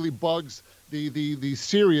 which basically bugs the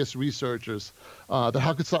serious researchers. That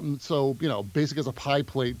how could something so basic as a pie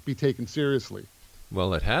plate be taken seriously?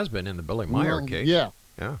 Well, it has been in the Billy Meyer case. Yeah.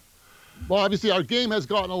 Yeah. Well, obviously, our game has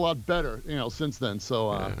gotten a lot better, since then.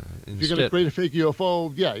 So if you're going to create a fake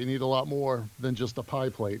UFO, you need a lot more than just a pie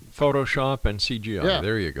plate. Photoshop and CGI. Yeah.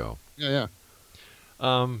 There you go. Yeah.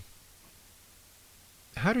 How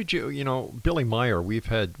did you, Billy Meyer?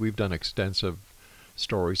 We've done extensive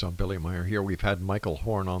stories on Billy Meyer here. We've had Michael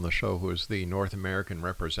Horn on the show, who is the North American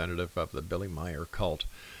representative of the Billy Meyer cult,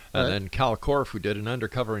 and then Cal Korff, who did an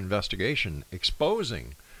undercover investigation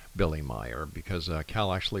exposing Billy Meyer, because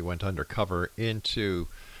Cal actually went undercover into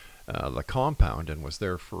the compound and was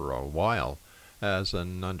there for a while as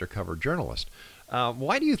an undercover journalist.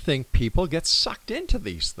 Why do you think people get sucked into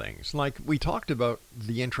these things? Like, we talked about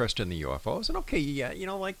the interest in the UFOs, and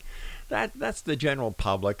that's the general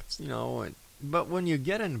public, but when you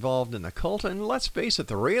get involved in the cult, and let's face it,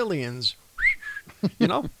 the Raelians,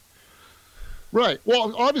 Right.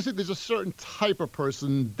 Well, obviously, there's a certain type of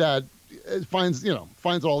person that finds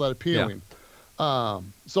all that appealing. Yeah.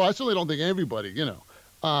 So I certainly don't think everybody,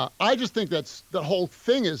 I just think that whole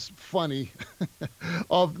thing is funny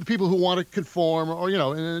of the people who want to conform or,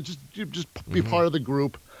 and just be part of the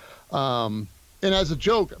group. And as a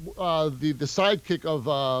joke, the sidekick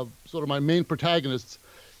of sort of my main protagonists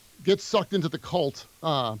gets sucked into the cult.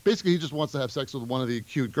 Basically, he just wants to have sex with one of the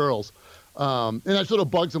cute girls. And that sort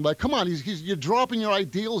of bugs him. Like, come on, you're dropping your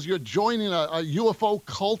ideals. You're joining a UFO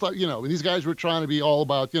cult. And these guys were trying to be all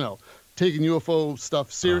about, taking UFO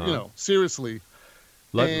stuff seriously.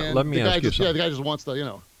 Let me ask you something. Yeah, the guy just wants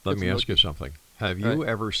to, Let me ask you something. Have you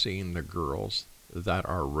ever seen the girls that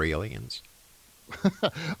are Raelians?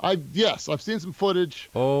 Yes, I've seen some footage.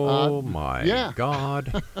 Oh my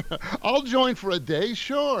God! I'll join for a day,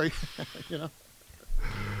 sure.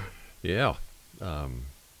 Yeah,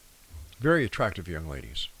 very attractive young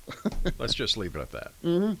ladies. Let's just leave it at that.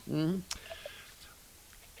 Mm-hmm.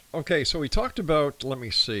 Okay, so we talked about. Let me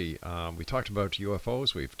see. We talked about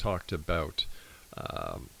UFOs. We've talked about.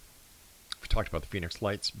 We talked about the Phoenix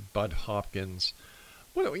Lights, Bud Hopkins.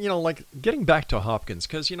 Well, like getting back to Hopkins,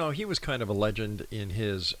 because, he was kind of a legend in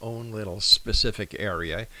his own little specific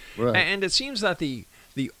area. Right. And it seems that the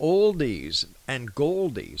oldies and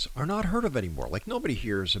goldies are not heard of anymore. Like, nobody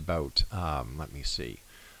hears about, let me see.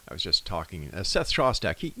 I was just talking, Seth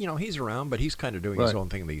Shostak. He's around, but he's kind of doing his own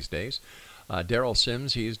thing these days. Daryl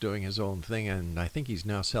Sims, he's doing his own thing, and I think he's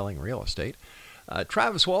now selling real estate.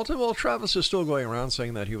 Travis Walton, well, Travis is still going around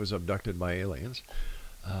saying that he was abducted by aliens.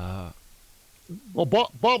 Well,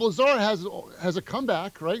 Bob Lazar has a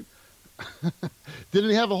comeback, right? Didn't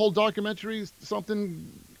he have a whole documentary, something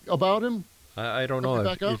about him? I don't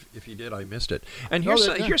know if he did. I missed it. And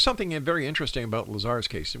here's something very interesting about Lazar's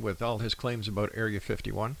case with all his claims about Area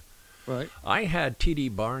 51. Right. I had T.D.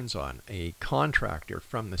 Barnes on, a contractor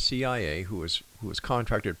from the CIA who was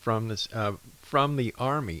contracted from the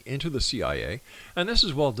Army into the CIA, and this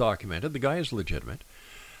is well documented. The guy is legitimate,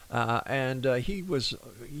 and he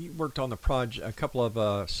worked on a couple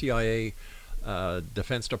of CIA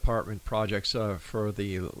Defense Department projects for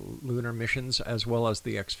the lunar missions, as well as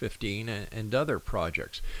the X-15 and other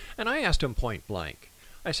projects. And I asked him point blank.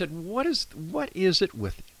 I said, "What is it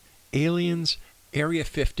with aliens, Area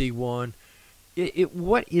 51,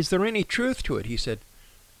 What is there any truth to it? He said,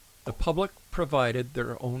 the public provided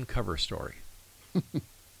their own cover story.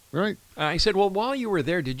 Right. I said, well, while you were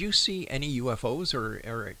there, did you see any UFOs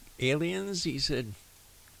or aliens? He said,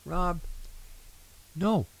 Rob,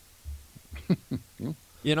 no.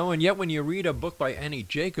 You know, and yet when you read a book by Annie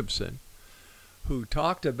Jacobson, who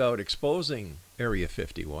talked about exposing Area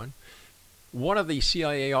 51, one of the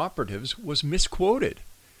CIA operatives was misquoted.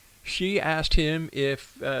 She asked him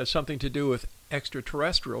if something to do with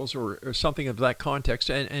extraterrestrials or something of that context,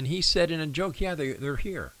 and he said in a joke, yeah, they're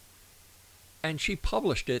here. And she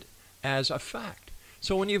published it as a fact.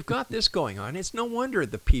 So when you've got this going on, it's no wonder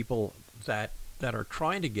the people that are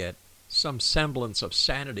trying to get some semblance of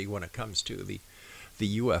sanity when it comes to the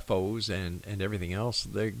UFOs and everything else,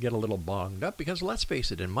 they get a little bogged up because, let's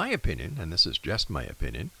face it, in my opinion, and this is just my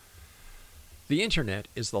opinion, the internet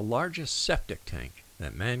is the largest septic tank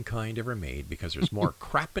that mankind ever made because there's more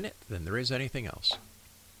crap in it than there is anything else.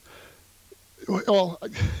 Well,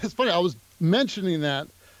 it's funny. I was mentioning that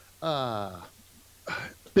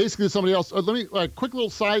basically to somebody else. Let me a quick little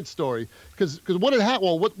side story because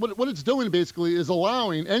what what it's doing basically is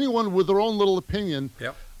allowing anyone with their own little opinion,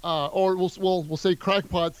 or we'll say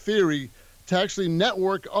crackpot theory, to actually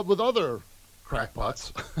network up with other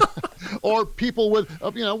crackpots or people with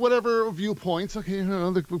whatever viewpoints. Okay,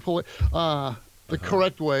 the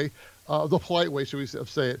correct way, the polite way, should we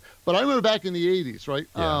say it? But I remember back in the '80s, right?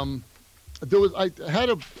 Yeah.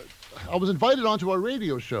 I was invited onto our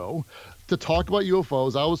radio show to talk about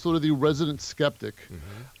UFOs. I was sort of the resident skeptic,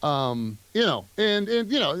 and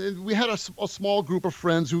we had a small group of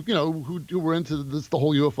friends who were into the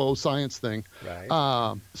whole UFO science thing. Right.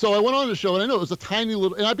 So I went on the show, and I know it was a tiny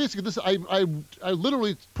little, and I basically I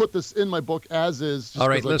literally put this in my book as is. All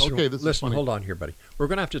right, listen, hold on here, buddy. We're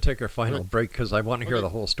going to have to take our final break because I want to hear the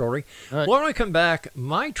whole story. Right. When I come back,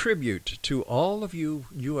 my tribute to all of you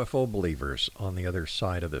UFO believers on the other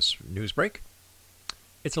side of this news break.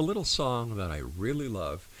 It's a little song that I really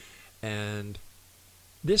love, and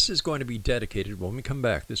this is going to be dedicated, when we come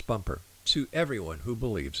back, this bumper, to everyone who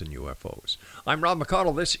believes in UFOs. I'm Rob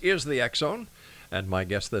McConnell. This is the X Zone, and my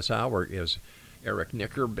guest this hour is Eric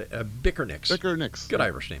BICKERNICKS. BICKERNICKS. Good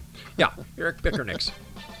Irish name. Yeah, Eric BICKERNICKS.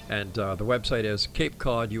 And the website is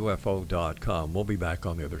CapeCodUFO.com. We'll be back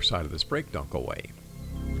on the other side of this break. Don't go away.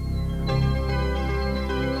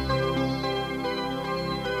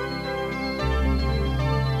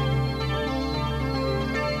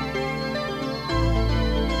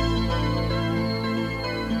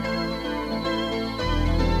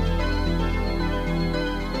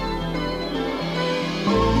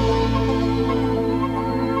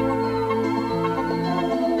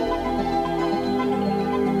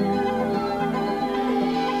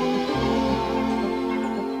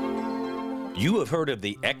 You have heard of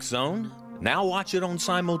the X Zone? Now watch it on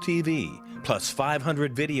Simul TV, plus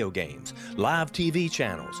 500 video games, live TV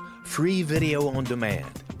channels, free video on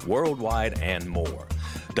demand, worldwide, and more.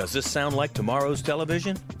 Does this sound like tomorrow's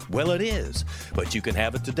television? Well, it is, but you can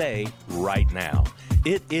have it today, right now.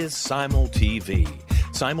 It is Simul TV.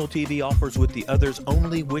 Simul TV offers what the others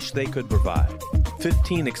only wish they could provide.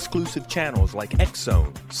 15 exclusive channels like X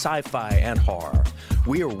Zone, sci-fi, and horror.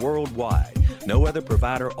 We are worldwide. No other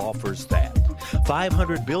provider offers that.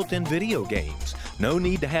 500 built-in video games. No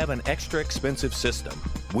need to have an extra expensive system.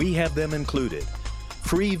 We have them included.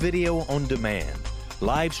 Free video on demand.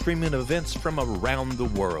 Live streaming events from around the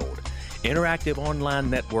world. Interactive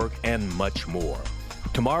online network, and much more.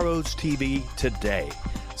 Tomorrow's TV today.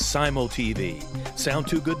 Simul TV. Sound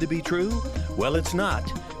too good to be true? Well, it's not.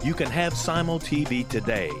 You can have Simul TV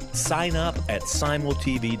today. Sign up at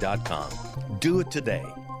simultv.com. Do it today.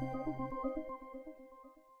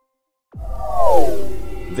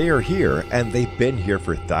 They are here, and they've been here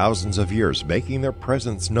for thousands of years, making their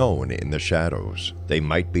presence known in the shadows. They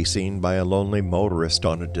might be seen by a lonely motorist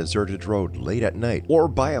on a deserted road late at night, or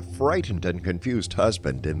by a frightened and confused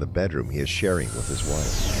husband in the bedroom he is sharing with his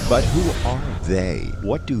wife. But who are they?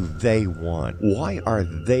 What do they want? Why are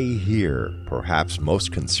they here? Perhaps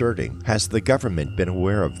most concerning, has the government been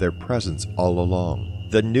aware of their presence all along?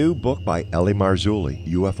 The new book by L.A. Marzulli,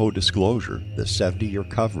 UFO Disclosure, the 70-year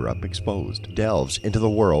cover-up exposed, delves into the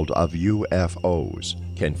world of UFOs.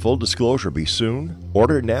 Can full disclosure be soon?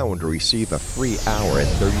 Order now and receive a free hour and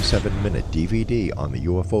 37-minute DVD on the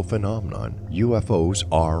UFO phenomenon. UFOs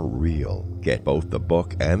are real. Get both the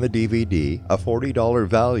book and the DVD, a $40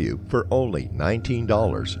 value, for only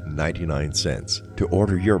 $19.99. To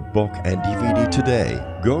order your book and DVD today,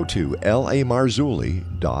 go to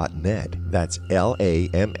lamarzulli.net. That's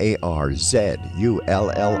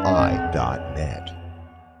LAMARZULLI.net.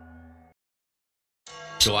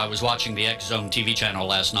 So I was watching the X Zone TV channel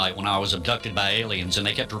last night when I was abducted by aliens, and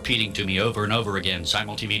they kept repeating to me over and over again,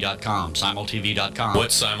 simultv.com, simultv.com.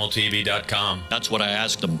 What's simultv.com? That's what I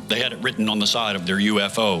asked them. They had it written on the side of their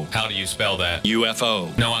UFO. How do you spell that?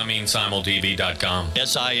 UFO. No, I mean simultv.com.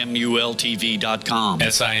 simultv.com.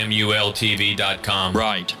 simultv.com.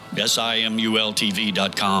 Right.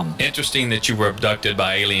 simultv.com. Interesting that you were abducted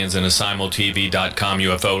by aliens in a simultv.com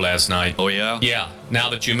UFO last night. Oh, yeah? Yeah.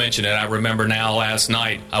 Now that you mention it, I remember now last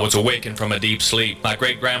night I was awakened from a deep sleep. My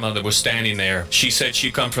great-grandmother was standing there. She said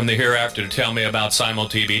she'd come from the hereafter to tell me about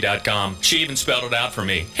simultv.com. She even spelled it out for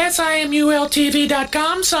me.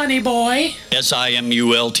 simultv.com, sonny boy.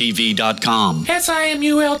 simultv.com.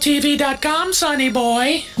 simultv.com, sonny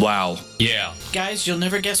boy. Wow. Yeah. Guys, you'll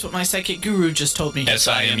never guess what my psychic guru just told me.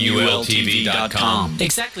 simultv.com.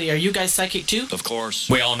 Exactly. Are you guys psychic too? Of course.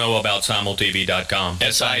 We all know about simultv.com.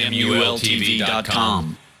 simultv.com.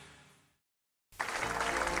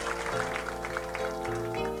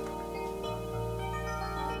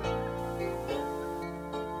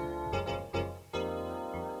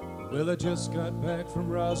 Well, I just got back from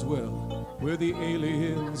Roswell, where the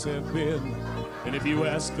aliens have been. And if you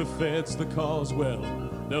ask the feds the cause, well,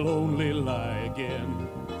 they'll only lie again.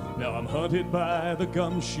 Now I'm hunted by the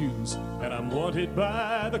gumshoes, and I'm wanted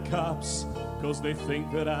by the cops, 'cause they think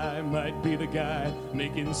that I might be the guy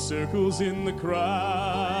making circles in the crops.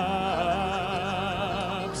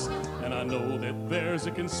 And I know that there's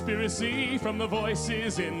a conspiracy from the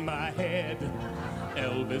voices in my head.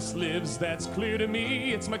 Elvis lives, that's clear to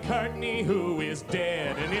me. It's McCartney who is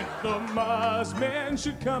dead. And if the Mars men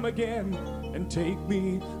should come again and take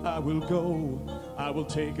me, I will go. I will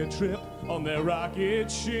take a trip on their rocket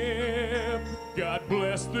ship. God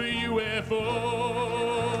bless the UFO.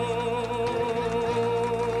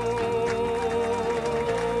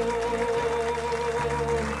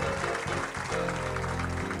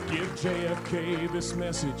 Give JFK this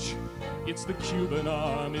message. It's the Cuban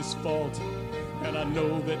Army's fault. And I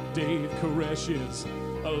know that Dave Koresh is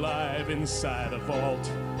alive inside a vault.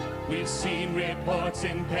 We've seen reports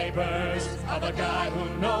in papers of a guy who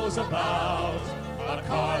knows about a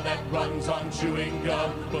car that runs on chewing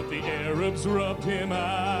gum, but the Arabs rubbed him out.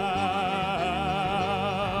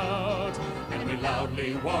 And we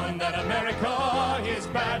loudly warn that America is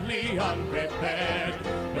badly unprepared.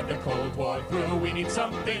 With the Cold War through, we need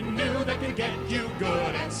something new that can get you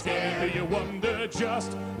good and scared. Do you wonder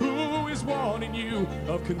just who is warning you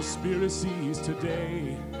of conspiracies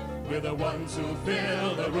today? We're the ones who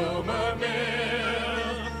fill the rumor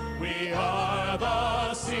mill. We are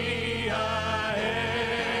the CIA.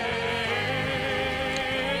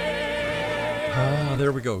 Ah,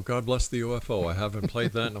 there we go. God bless the UFO. I haven't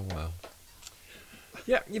played that in a while.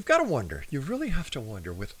 Yeah, you've got to wonder. You really have to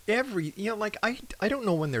wonder with every, like I don't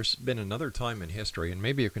know when there's been another time in history, and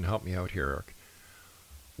maybe you can help me out here, Eric,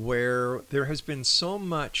 where there has been so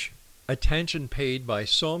much attention paid by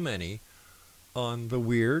so many on the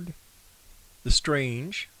weird, the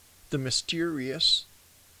strange, the mysterious,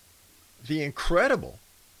 the incredible.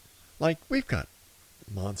 Like, we've got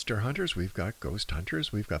monster hunters, we've got ghost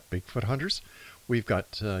hunters, we've got Bigfoot hunters, we've got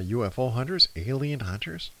UFO hunters, alien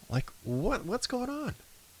hunters. Like, what's going on?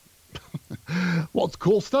 Well, it's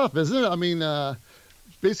cool stuff, isn't it? I mean,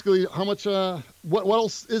 basically, how much, what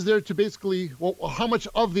else is there to basically, well, how much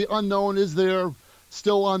of the unknown is there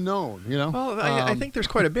still unknown, you know? Well, I think there's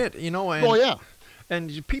quite a bit, you know. And, oh, yeah.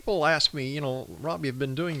 And people ask me, Rob, you've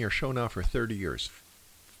been doing your show now for 30 years,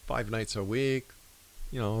 5 nights a week,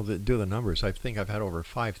 do the numbers. I think I've had over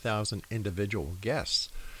 5,000 individual guests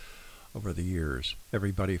over the years.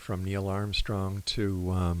 Everybody from Neil Armstrong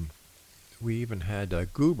to, we even had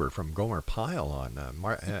Goober from Gomer Pyle on,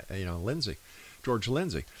 George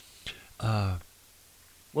Lindsay.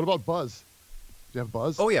 What about Buzz? Do you have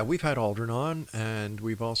Buzz? Oh, yeah, we've had Aldrin on, and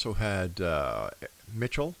we've also had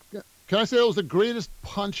Mitchell. Yeah. Can I say it was the greatest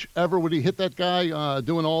punch ever when he hit that guy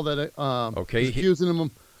doing all that, accusing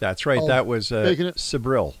him? That's right. That was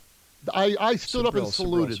Sabril. I stood up and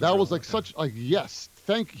saluted. That was like such like yes.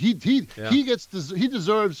 He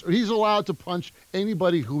deserves, or he's allowed to punch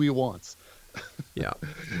anybody who he wants. Yeah.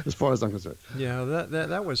 As far as I'm concerned. Yeah,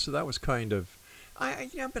 that was kind of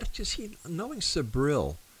but just knowing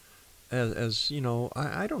Sabril as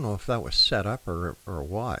I don't know if that was set up or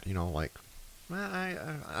what,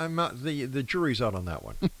 I'm not, the jury's out on that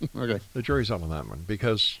one. Okay. The jury's out on that one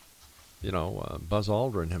because Buzz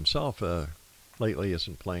Aldrin himself lately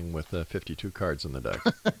isn't playing with 52 cards in the deck.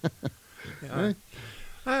 Yeah,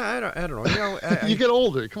 I don't know. You get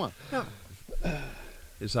older. Come on. Yeah.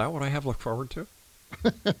 Is that what I have to look forward to?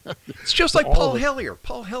 It's just like Paul Hellyer.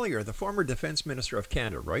 Paul Hellyer, the former defense minister of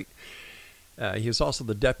Canada, right? He was also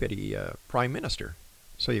the deputy prime minister.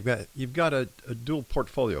 So you've got a dual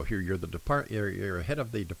portfolio here. You're head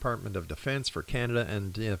of the Department of Defense for Canada,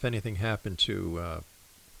 and if anything happened to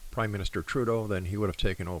Prime Minister Trudeau, then he would have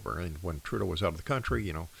taken over. And when Trudeau was out of the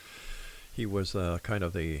country, he was kind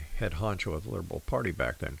of the head honcho of the Liberal Party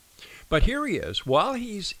back then. But here he is, while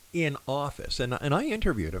he's in office, and I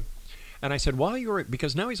interviewed him, and I said,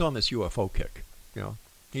 because now he's on this UFO kick,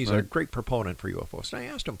 he's a great proponent for UFOs. And I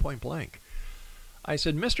asked him point blank, I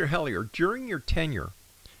said, Mr. Hellier, during your tenure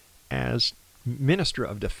as Minister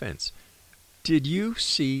of Defense, did you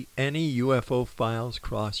see any UFO files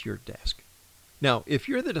cross your desk? Now, if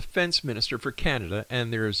you're the Defense Minister for Canada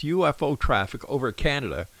and there's UFO traffic over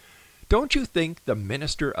Canada, don't you think the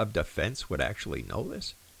Minister of Defense would actually know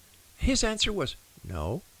this? His answer was,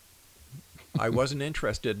 no. I wasn't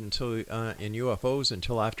interested in UFOs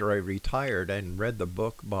until after I retired and read the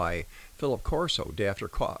book by Philip Corso, Day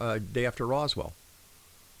After Roswell.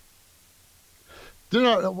 Gee,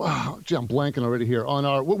 I'm blanking already here.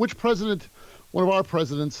 Which president, one of our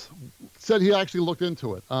presidents, said he actually looked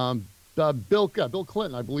into it? Bill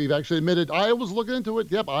Clinton, I believe, actually admitted, I was looking into it.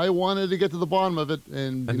 Yep, I wanted to get to the bottom of it.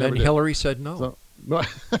 And then Hillary said no. So,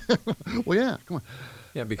 well, yeah, come on.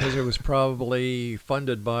 Yeah, because it was probably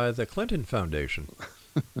funded by the Clinton Foundation.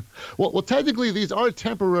 well, technically, these are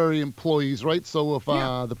temporary employees, right? So of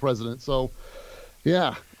the president. So,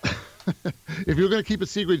 yeah. If you're going to keep it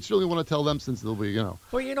secret, you certainly want to tell them, since they'll be,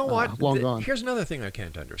 Well, you know what? Long gone. Here's another thing I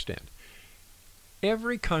can't understand.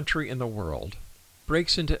 Every country in the world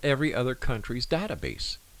breaks into every other country's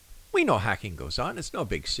database. We know hacking goes on. It's no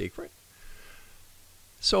big secret.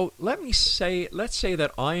 So let's say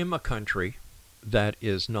that I am a country that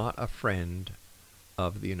is not a friend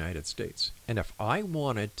of the United States. And if I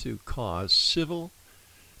wanted to cause civil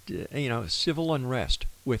unrest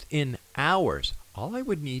within hours, all I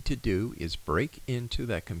would need to do is break into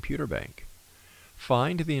that computer bank,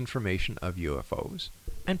 find the information of UFOs,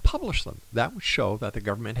 and publish them. That would show that the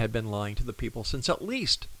government had been lying to the people since at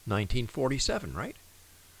least 1947, right?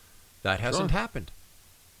 That hasn't happened.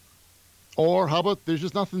 Or how about there's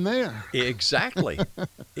just nothing there? Exactly.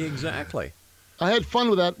 Exactly. I had fun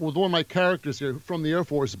with that with one of my characters here from the Air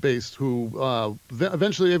Force base who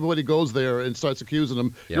eventually everybody goes there and starts accusing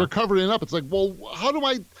them. Yeah. You're covering it up. It's like, well, how do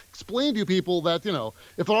I explain to you people that,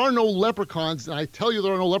 if there are no leprechauns, and I tell you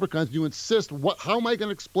there are no leprechauns, you insist, how am I going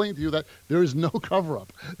to explain to you that there is no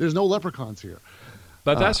cover-up? There's no leprechauns here.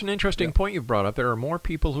 But that's an interesting point you've brought up. There are more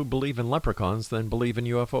people who believe in leprechauns than believe in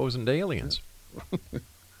UFOs and aliens.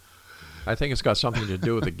 I think it's got something to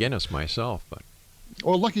do with the Guinness myself, but...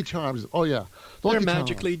 Or Lucky Charms. Oh, yeah. They're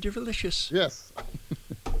magically delicious. Yes.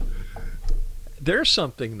 There's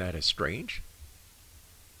something that is strange.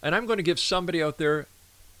 And I'm going to give somebody out there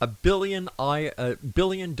a $1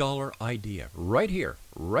 billion idea right here,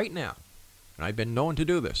 right now. And I've been known to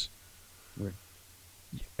do this. Right.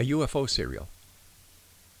 A UFO cereal.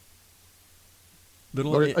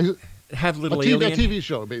 Have little alien... A TV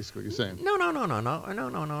show, basically, you're saying. No.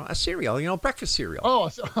 A cereal, breakfast cereal. Oh,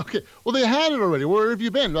 okay. Well, they had it already. Where have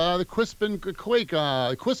you been? The Quisp and Quake,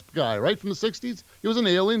 Quisp guy, right, from the 60s? He was an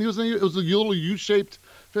alien. It was a little U-shaped...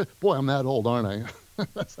 Boy, I'm that old, aren't I?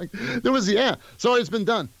 That's like, there was, Sorry, it's been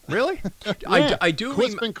done. Really? Yeah. I do...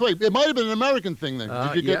 Quisp and Quake. It might have been an American thing then.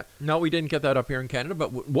 Did you get... No, we didn't get that up here in Canada,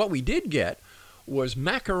 but what we did get was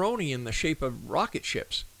macaroni in the shape of rocket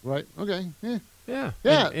ships. Right, okay, yeah. Yeah.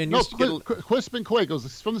 And Quisp and Quake. It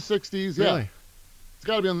was from the 60s. Yeah. Really? It's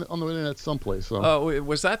got to be on the internet someplace. So.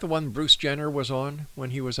 Was that the one Bruce Jenner was on when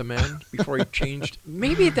he was a man before he changed?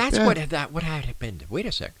 Maybe that's what had happened. Wait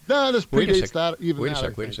a sec. No, this predates that. Even wait a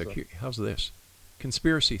sec. So. How's this?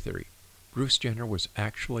 Conspiracy theory. Bruce Jenner was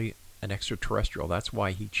actually an extraterrestrial. That's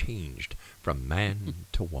why he changed from man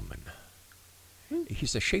to woman.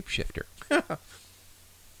 He's a shapeshifter.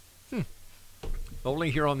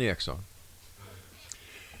 Only here on the X Zone.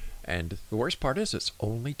 And the worst part is it's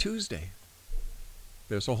only Tuesday.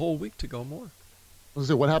 There's a whole week to go more.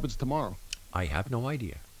 What happens tomorrow? I have no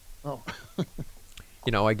idea. Oh.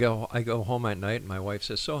 I go home at night and my wife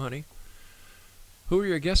says, "So, honey, who are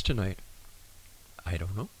your guests tonight?" I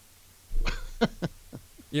don't know.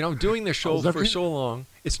 Doing the show for so long,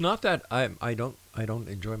 it's not that I don't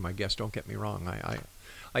enjoy my guests. Don't get me wrong.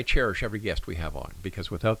 I cherish every guest we have on,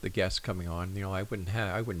 because without the guests coming on, I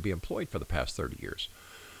wouldn't be employed for the past 30 years.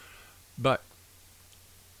 But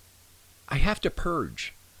I have to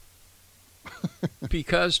purge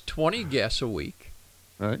because 20 guests a week,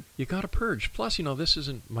 right? You got to purge. Plus, this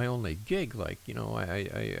isn't my only gig. Like,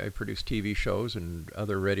 I produce TV shows and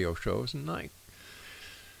other radio shows, and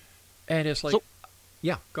it's like,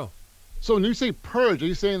 go. So when you say purge, are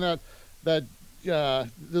you saying that that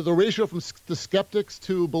the ratio from the skeptics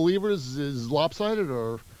to believers is lopsided,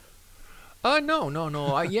 or?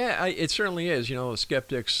 No. It certainly is. You know,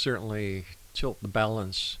 skeptics certainly tilt the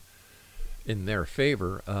balance in their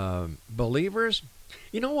favor. Believers,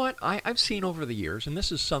 you know what? I've seen over the years, and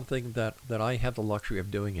this is something that I have the luxury of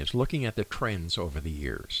doing, is looking at the trends over the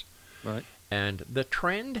years. Right. And the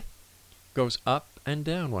trend goes up and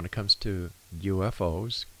down when it comes to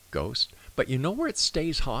UFOs, ghosts. But you know where it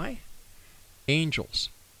stays high? Angels.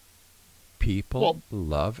 People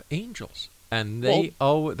love angels. And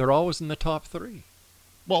they're always in the top 3.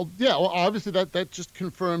 Well, yeah. Well, obviously that just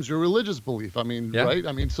confirms your religious belief. I mean, right?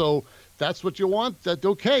 I mean, so that's what you want. That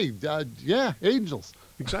okay? Yeah, angels.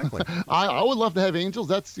 Exactly. I would love to have angels.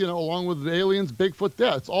 That's, you know, along with aliens, Bigfoot.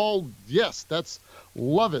 Yeah, it's all yes. That's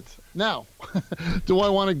love it. Now, do I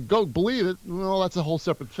want to go believe it? Well, that's a whole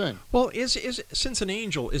separate thing. Well, since an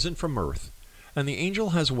angel isn't from Earth, and the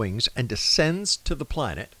angel has wings and descends to the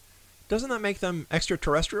planet, doesn't that make them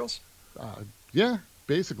extraterrestrials? Yeah,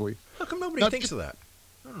 basically. How come nobody thinks of that?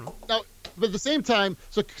 I don't know. Now, but at the same time,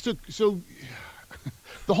 so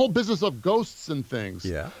the whole business of ghosts and things.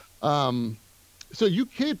 Yeah. So you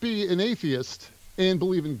can't be an atheist and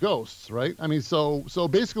believe in ghosts, right? I mean, so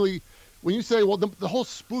basically, when you say, well, the whole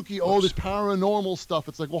spooky, this paranormal stuff,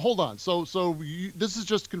 it's like, well, hold on. So this is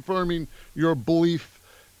just confirming your belief,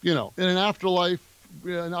 you know, in an afterlife,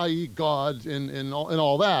 i.e. God and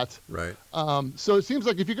all that. Right. So it seems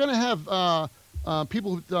like if you're going to have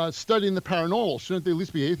people studying the paranormal, shouldn't they at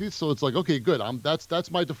least be atheists? So it's like, okay, good.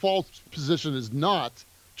 That's my default position is not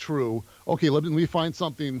true. Okay, let me find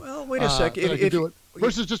something. Well, wait a sec.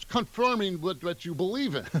 Versus just confirming what you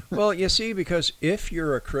believe in. Well, you see, because if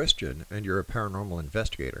you're a Christian and you're a paranormal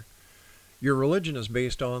investigator, your religion is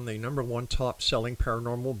based on the #1 top-selling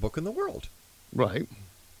paranormal book in the world. Right.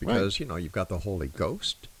 Because, you know, you've got the Holy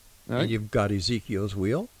Ghost, and you've got Ezekiel's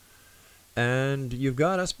Wheel, and you've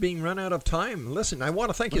got us being run out of time. Listen, I want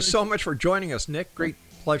to thank you so much for joining us, Nick. Great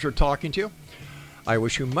pleasure talking to you. I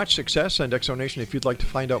wish you much success, and Exonation, if you'd like to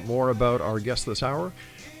find out more about our guest this hour,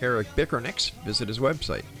 Eric BICKERNICKS, visit his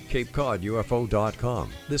website,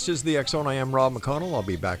 CapeCodUFO.com. This is the X Zone. I am Rob McConnell. I'll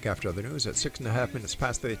be back after the news at 6.5 minutes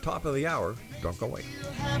past the top of the hour. Don't go away.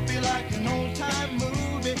 Happy like an old-time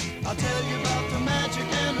movie. I'll tell you about the magic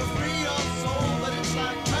and the free your soul, but it's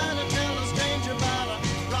like trying to tell a stranger about a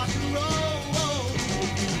rock and roll.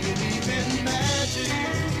 If you believe in magic,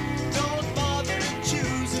 don't bother to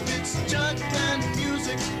choose if it's jug and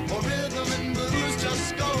music or rhythm and blues.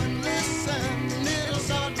 Just go and listen. It'll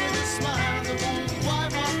start with a smile that won't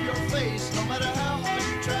wipe off your face, no matter how hard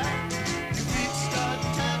you try. Your feet start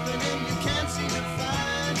tapping and you can't seem to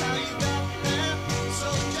find how you got there. So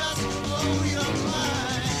just blow your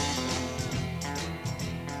mind.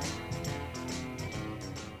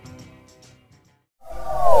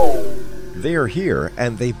 They are here,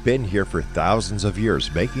 and they've been here for thousands of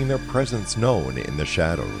years, making their presence known in the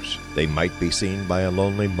shadows. They might be seen by a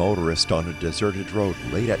lonely motorist on a deserted road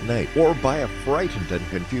late at night, or by a frightened and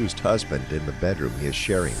confused husband in the bedroom he is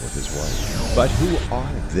sharing with his wife. But who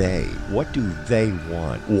are they? What do they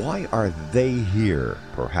want? Why are they here?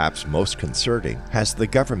 Perhaps most concerning, has the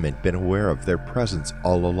government been aware of their presence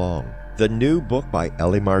all along? The new book by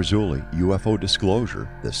Ellie Marzulli, UFO Disclosure,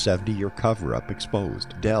 the 70-year cover-up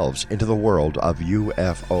exposed, delves into the world of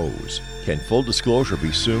UFOs. Can full disclosure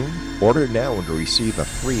be soon? Order now and receive a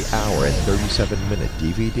free hour and 37-minute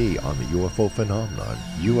DVD on the UFO phenomenon.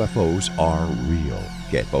 UFOs are real.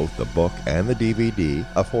 Get both the book and the DVD,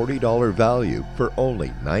 a $40 value, for only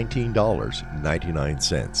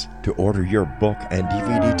 $19.99. To order your book and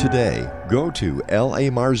DVD today, go to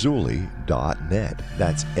lamarzulli.net.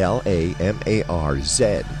 That's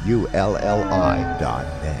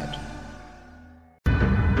LAMARZULLI.net.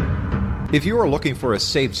 If you are looking for a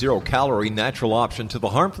safe, zero-calorie natural option to the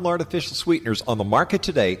harmful artificial sweeteners on the market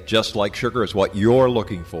today, Just Like Sugar is what you're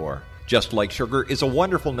looking for. Just Like Sugar is a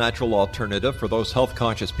wonderful natural alternative for those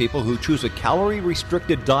health-conscious people who choose a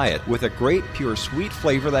calorie-restricted diet with a great, pure, sweet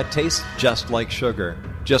flavor that tastes just like sugar.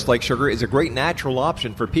 Just Like Sugar is a great natural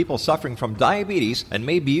option for people suffering from diabetes and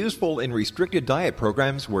may be useful in restricted diet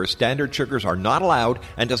programs where standard sugars are not allowed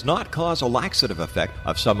and does not cause a laxative effect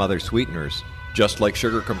of some other sweeteners. Just Like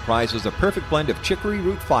Sugar comprises a perfect blend of chicory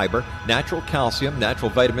root fiber, natural calcium, natural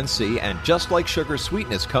vitamin C, and Just Like Sugar's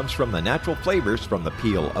sweetness comes from the natural flavors from the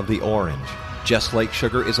peel of the orange. Just Like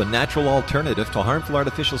Sugar is a natural alternative to harmful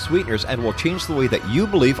artificial sweeteners and will change the way that you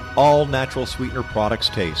believe all natural sweetener products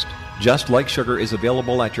taste. Just Like Sugar is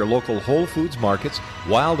available at your local Whole Foods markets,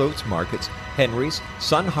 Wild Oats markets, Henry's,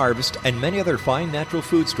 Sun Harvest, and many other fine natural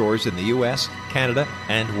food stores in the U.S., Canada,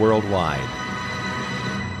 and worldwide.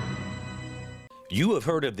 You have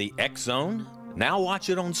heard of the X Zone? Now watch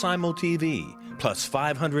it on Simul TV, plus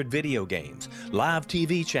 500 video games, live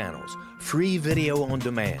TV channels, free video on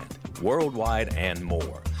demand, worldwide, and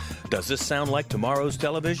more. Does this sound like tomorrow's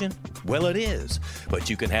television? Well, it is, but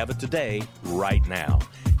you can have it today, right now.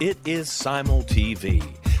 It is Simul TV.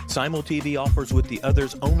 Simul TV offers what the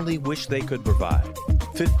others only wish they could provide.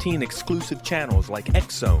 15 exclusive channels like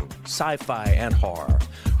X Zone, sci-fi, and horror.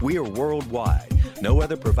 We are worldwide. No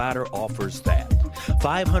other provider offers that.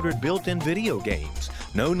 500 built-in video games.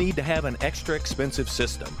 No need to have an extra expensive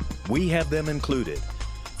system. We have them included.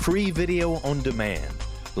 Free video on demand.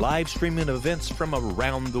 Live streaming events from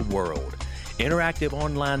around the world. Interactive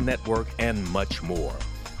online network, and much more.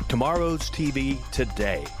 Tomorrow's TV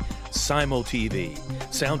today. Simul TV.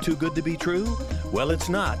 Sound too good to be true? Well, it's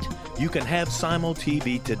not. You can have Simul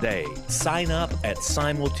TV today. Sign up at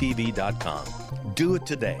simultv.com. Do it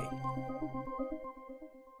today.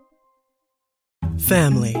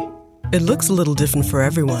 Family. It looks a little different for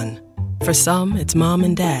everyone. For some, it's mom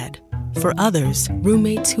and dad. For others,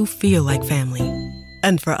 roommates who feel like family.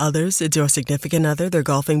 And for others, it's your significant other, their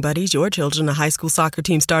golfing buddies, your children, a high school soccer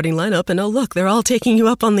team starting lineup, and oh look, they're all taking you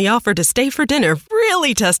up on the offer to stay for dinner,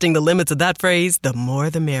 really testing the limits of that phrase, the more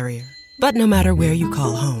the merrier. But no matter where you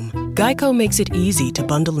call home, Geico makes it easy to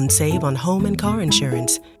bundle and save on home and car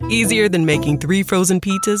insurance. Easier than making 3 frozen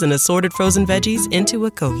pizzas and assorted frozen veggies into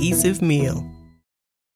a cohesive meal.